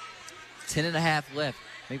 10.5 left.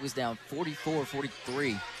 Maple Leafs down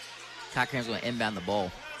 44-43. Cockerham's going to inbound the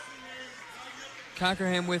ball.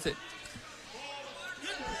 Cockerham with it.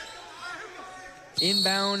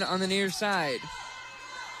 Inbound on the near side.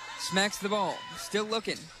 Smacks the ball. Still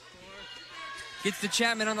looking. Gets to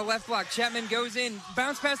Chapman on the left block. Chapman goes in.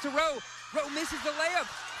 Bounce pass to Rowe. Rowe misses the layup.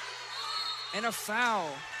 And a foul.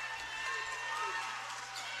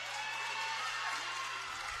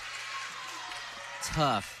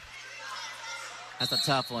 Tough. That's a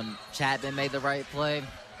tough one. Chapman made the right play.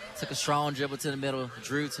 Took a strong dribble to the middle.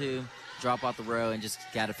 Drew two. Drop off the row and just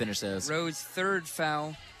got to finish those. Rowe's third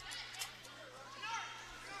foul.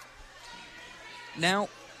 Now,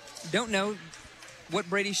 don't know what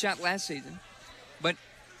Brady shot last season, but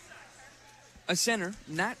a center,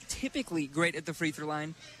 not typically great at the free throw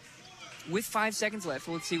line. With 5 seconds left,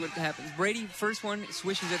 let's see what happens. Brady, first one,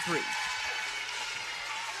 swishes at 3.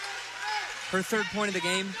 Her third point of the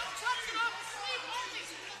game.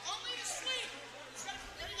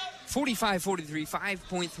 45-43,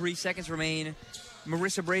 5.3 seconds remain.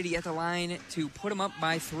 Marissa Brady at the line to put them up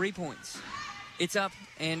by 3 points. It's up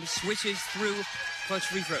and swishes through clutch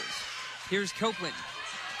free throws. Here's Copeland.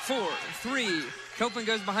 4, 3. Copeland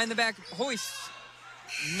goes behind the back, hoists.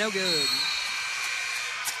 No good.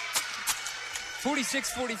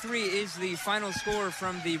 46-43 is the final score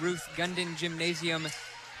from the Ruth Gundin Gymnasium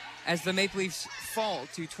as the Maple Leafs fall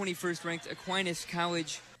to 21st ranked Aquinas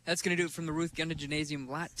College. That's going to do it from the Ruth Gundin Gymnasium.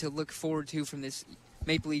 A lot to look forward to from this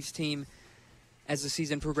Maple Leafs team as the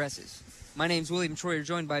season progresses. My name's William Troyer,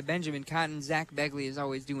 joined by Benjamin Cotton. Zach Begley is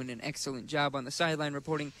always doing an excellent job on the sideline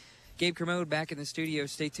reporting. Gabe Kermode back in the studio.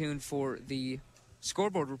 Stay tuned for the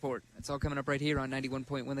scoreboard report. That's all coming up right here on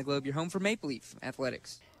 91.1 The Globe, your home for Maple Leaf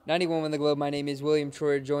Athletics. 91 The Globe, my name is William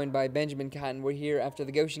Troyer, joined by Benjamin Cotton. We're here after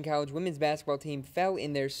the Goshen College women's basketball team fell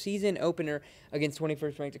in their season opener against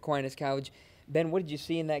 21st ranked Aquinas College. Ben, what did you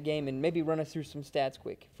see in that game? And maybe run us through some stats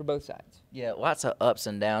quick for both sides. Yeah, lots of ups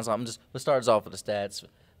and downs. Let's start us off with the stats.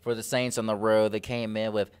 For the Saints on the road, they came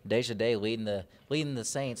in with Deja Day leading the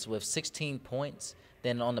Saints with 16 points.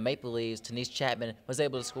 Then on the Maple Leafs, Denise Chapman was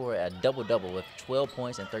able to score a double-double with 12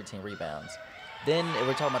 points and 13 rebounds. Then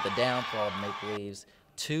we're talking about the downfall of the Maple Leafs.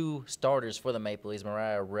 2 starters for the Maple Leafs,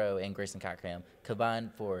 Mariah Rowe and Grayson Cochran,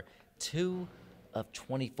 combined for 2 of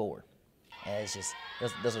 24. And it's just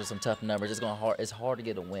those are some tough numbers. It's hard to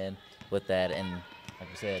get a win with that. And like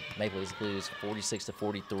I said, Maple Leafs lose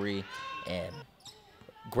 46-43, and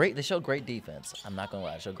they showed great defense. I'm not gonna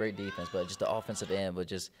lie, they showed great defense, but just the offensive end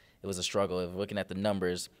it was a struggle. If looking at the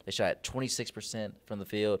numbers, they shot 26% from the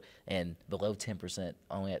field and below 10%,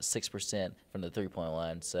 only at 6% from the three-point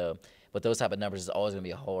line. So, with those type of numbers, it's always gonna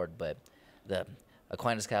be hard. But the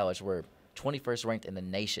Aquinas College were 21st ranked in the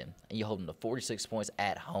nation, and you hold them to 46 points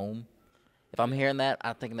at home. If I'm hearing that,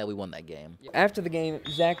 I'm thinking that we won that game. After the game,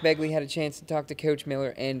 Zach Begley had a chance to talk to Coach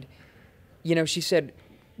Miller, and, she said,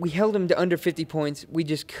 we held him to under 50 points. We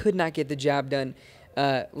just could not get the job done.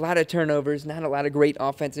 A lot of turnovers, not a lot of great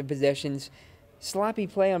offensive possessions. Sloppy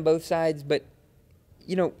play on both sides, but,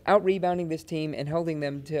 out-rebounding this team and holding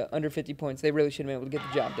them to under 50 points, they really should have been able to get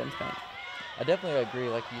the job done tonight. I definitely agree.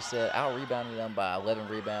 Like you said, out-rebounding them by 11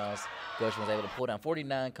 rebounds. Goshen was able to pull down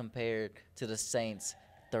 49 compared to the Saints'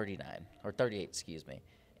 38, excuse me.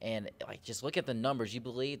 And just look at the numbers. You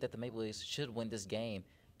believe that the Maple Leafs should win this game,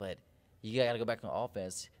 but you got to go back to the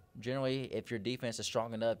offense. Generally, if your defense is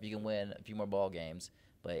strong enough, you can win a few more ball games.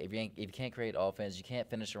 But if you can't create offense, you can't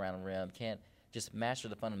finish around the rim, can't just master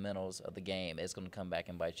the fundamentals of the game, it's going to come back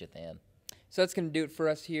and bite you at the end. So that's going to do it for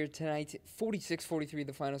us here tonight. 46-43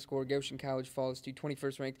 the final score. Goshen College falls to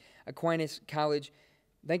 21st ranked Aquinas College.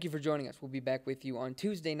 Thank you for joining us. We'll be back with you on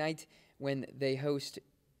Tuesday night when they host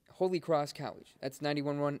Holy Cross College. That's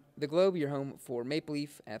 91.1 The Globe, your home for Maple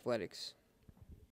Leaf Athletics.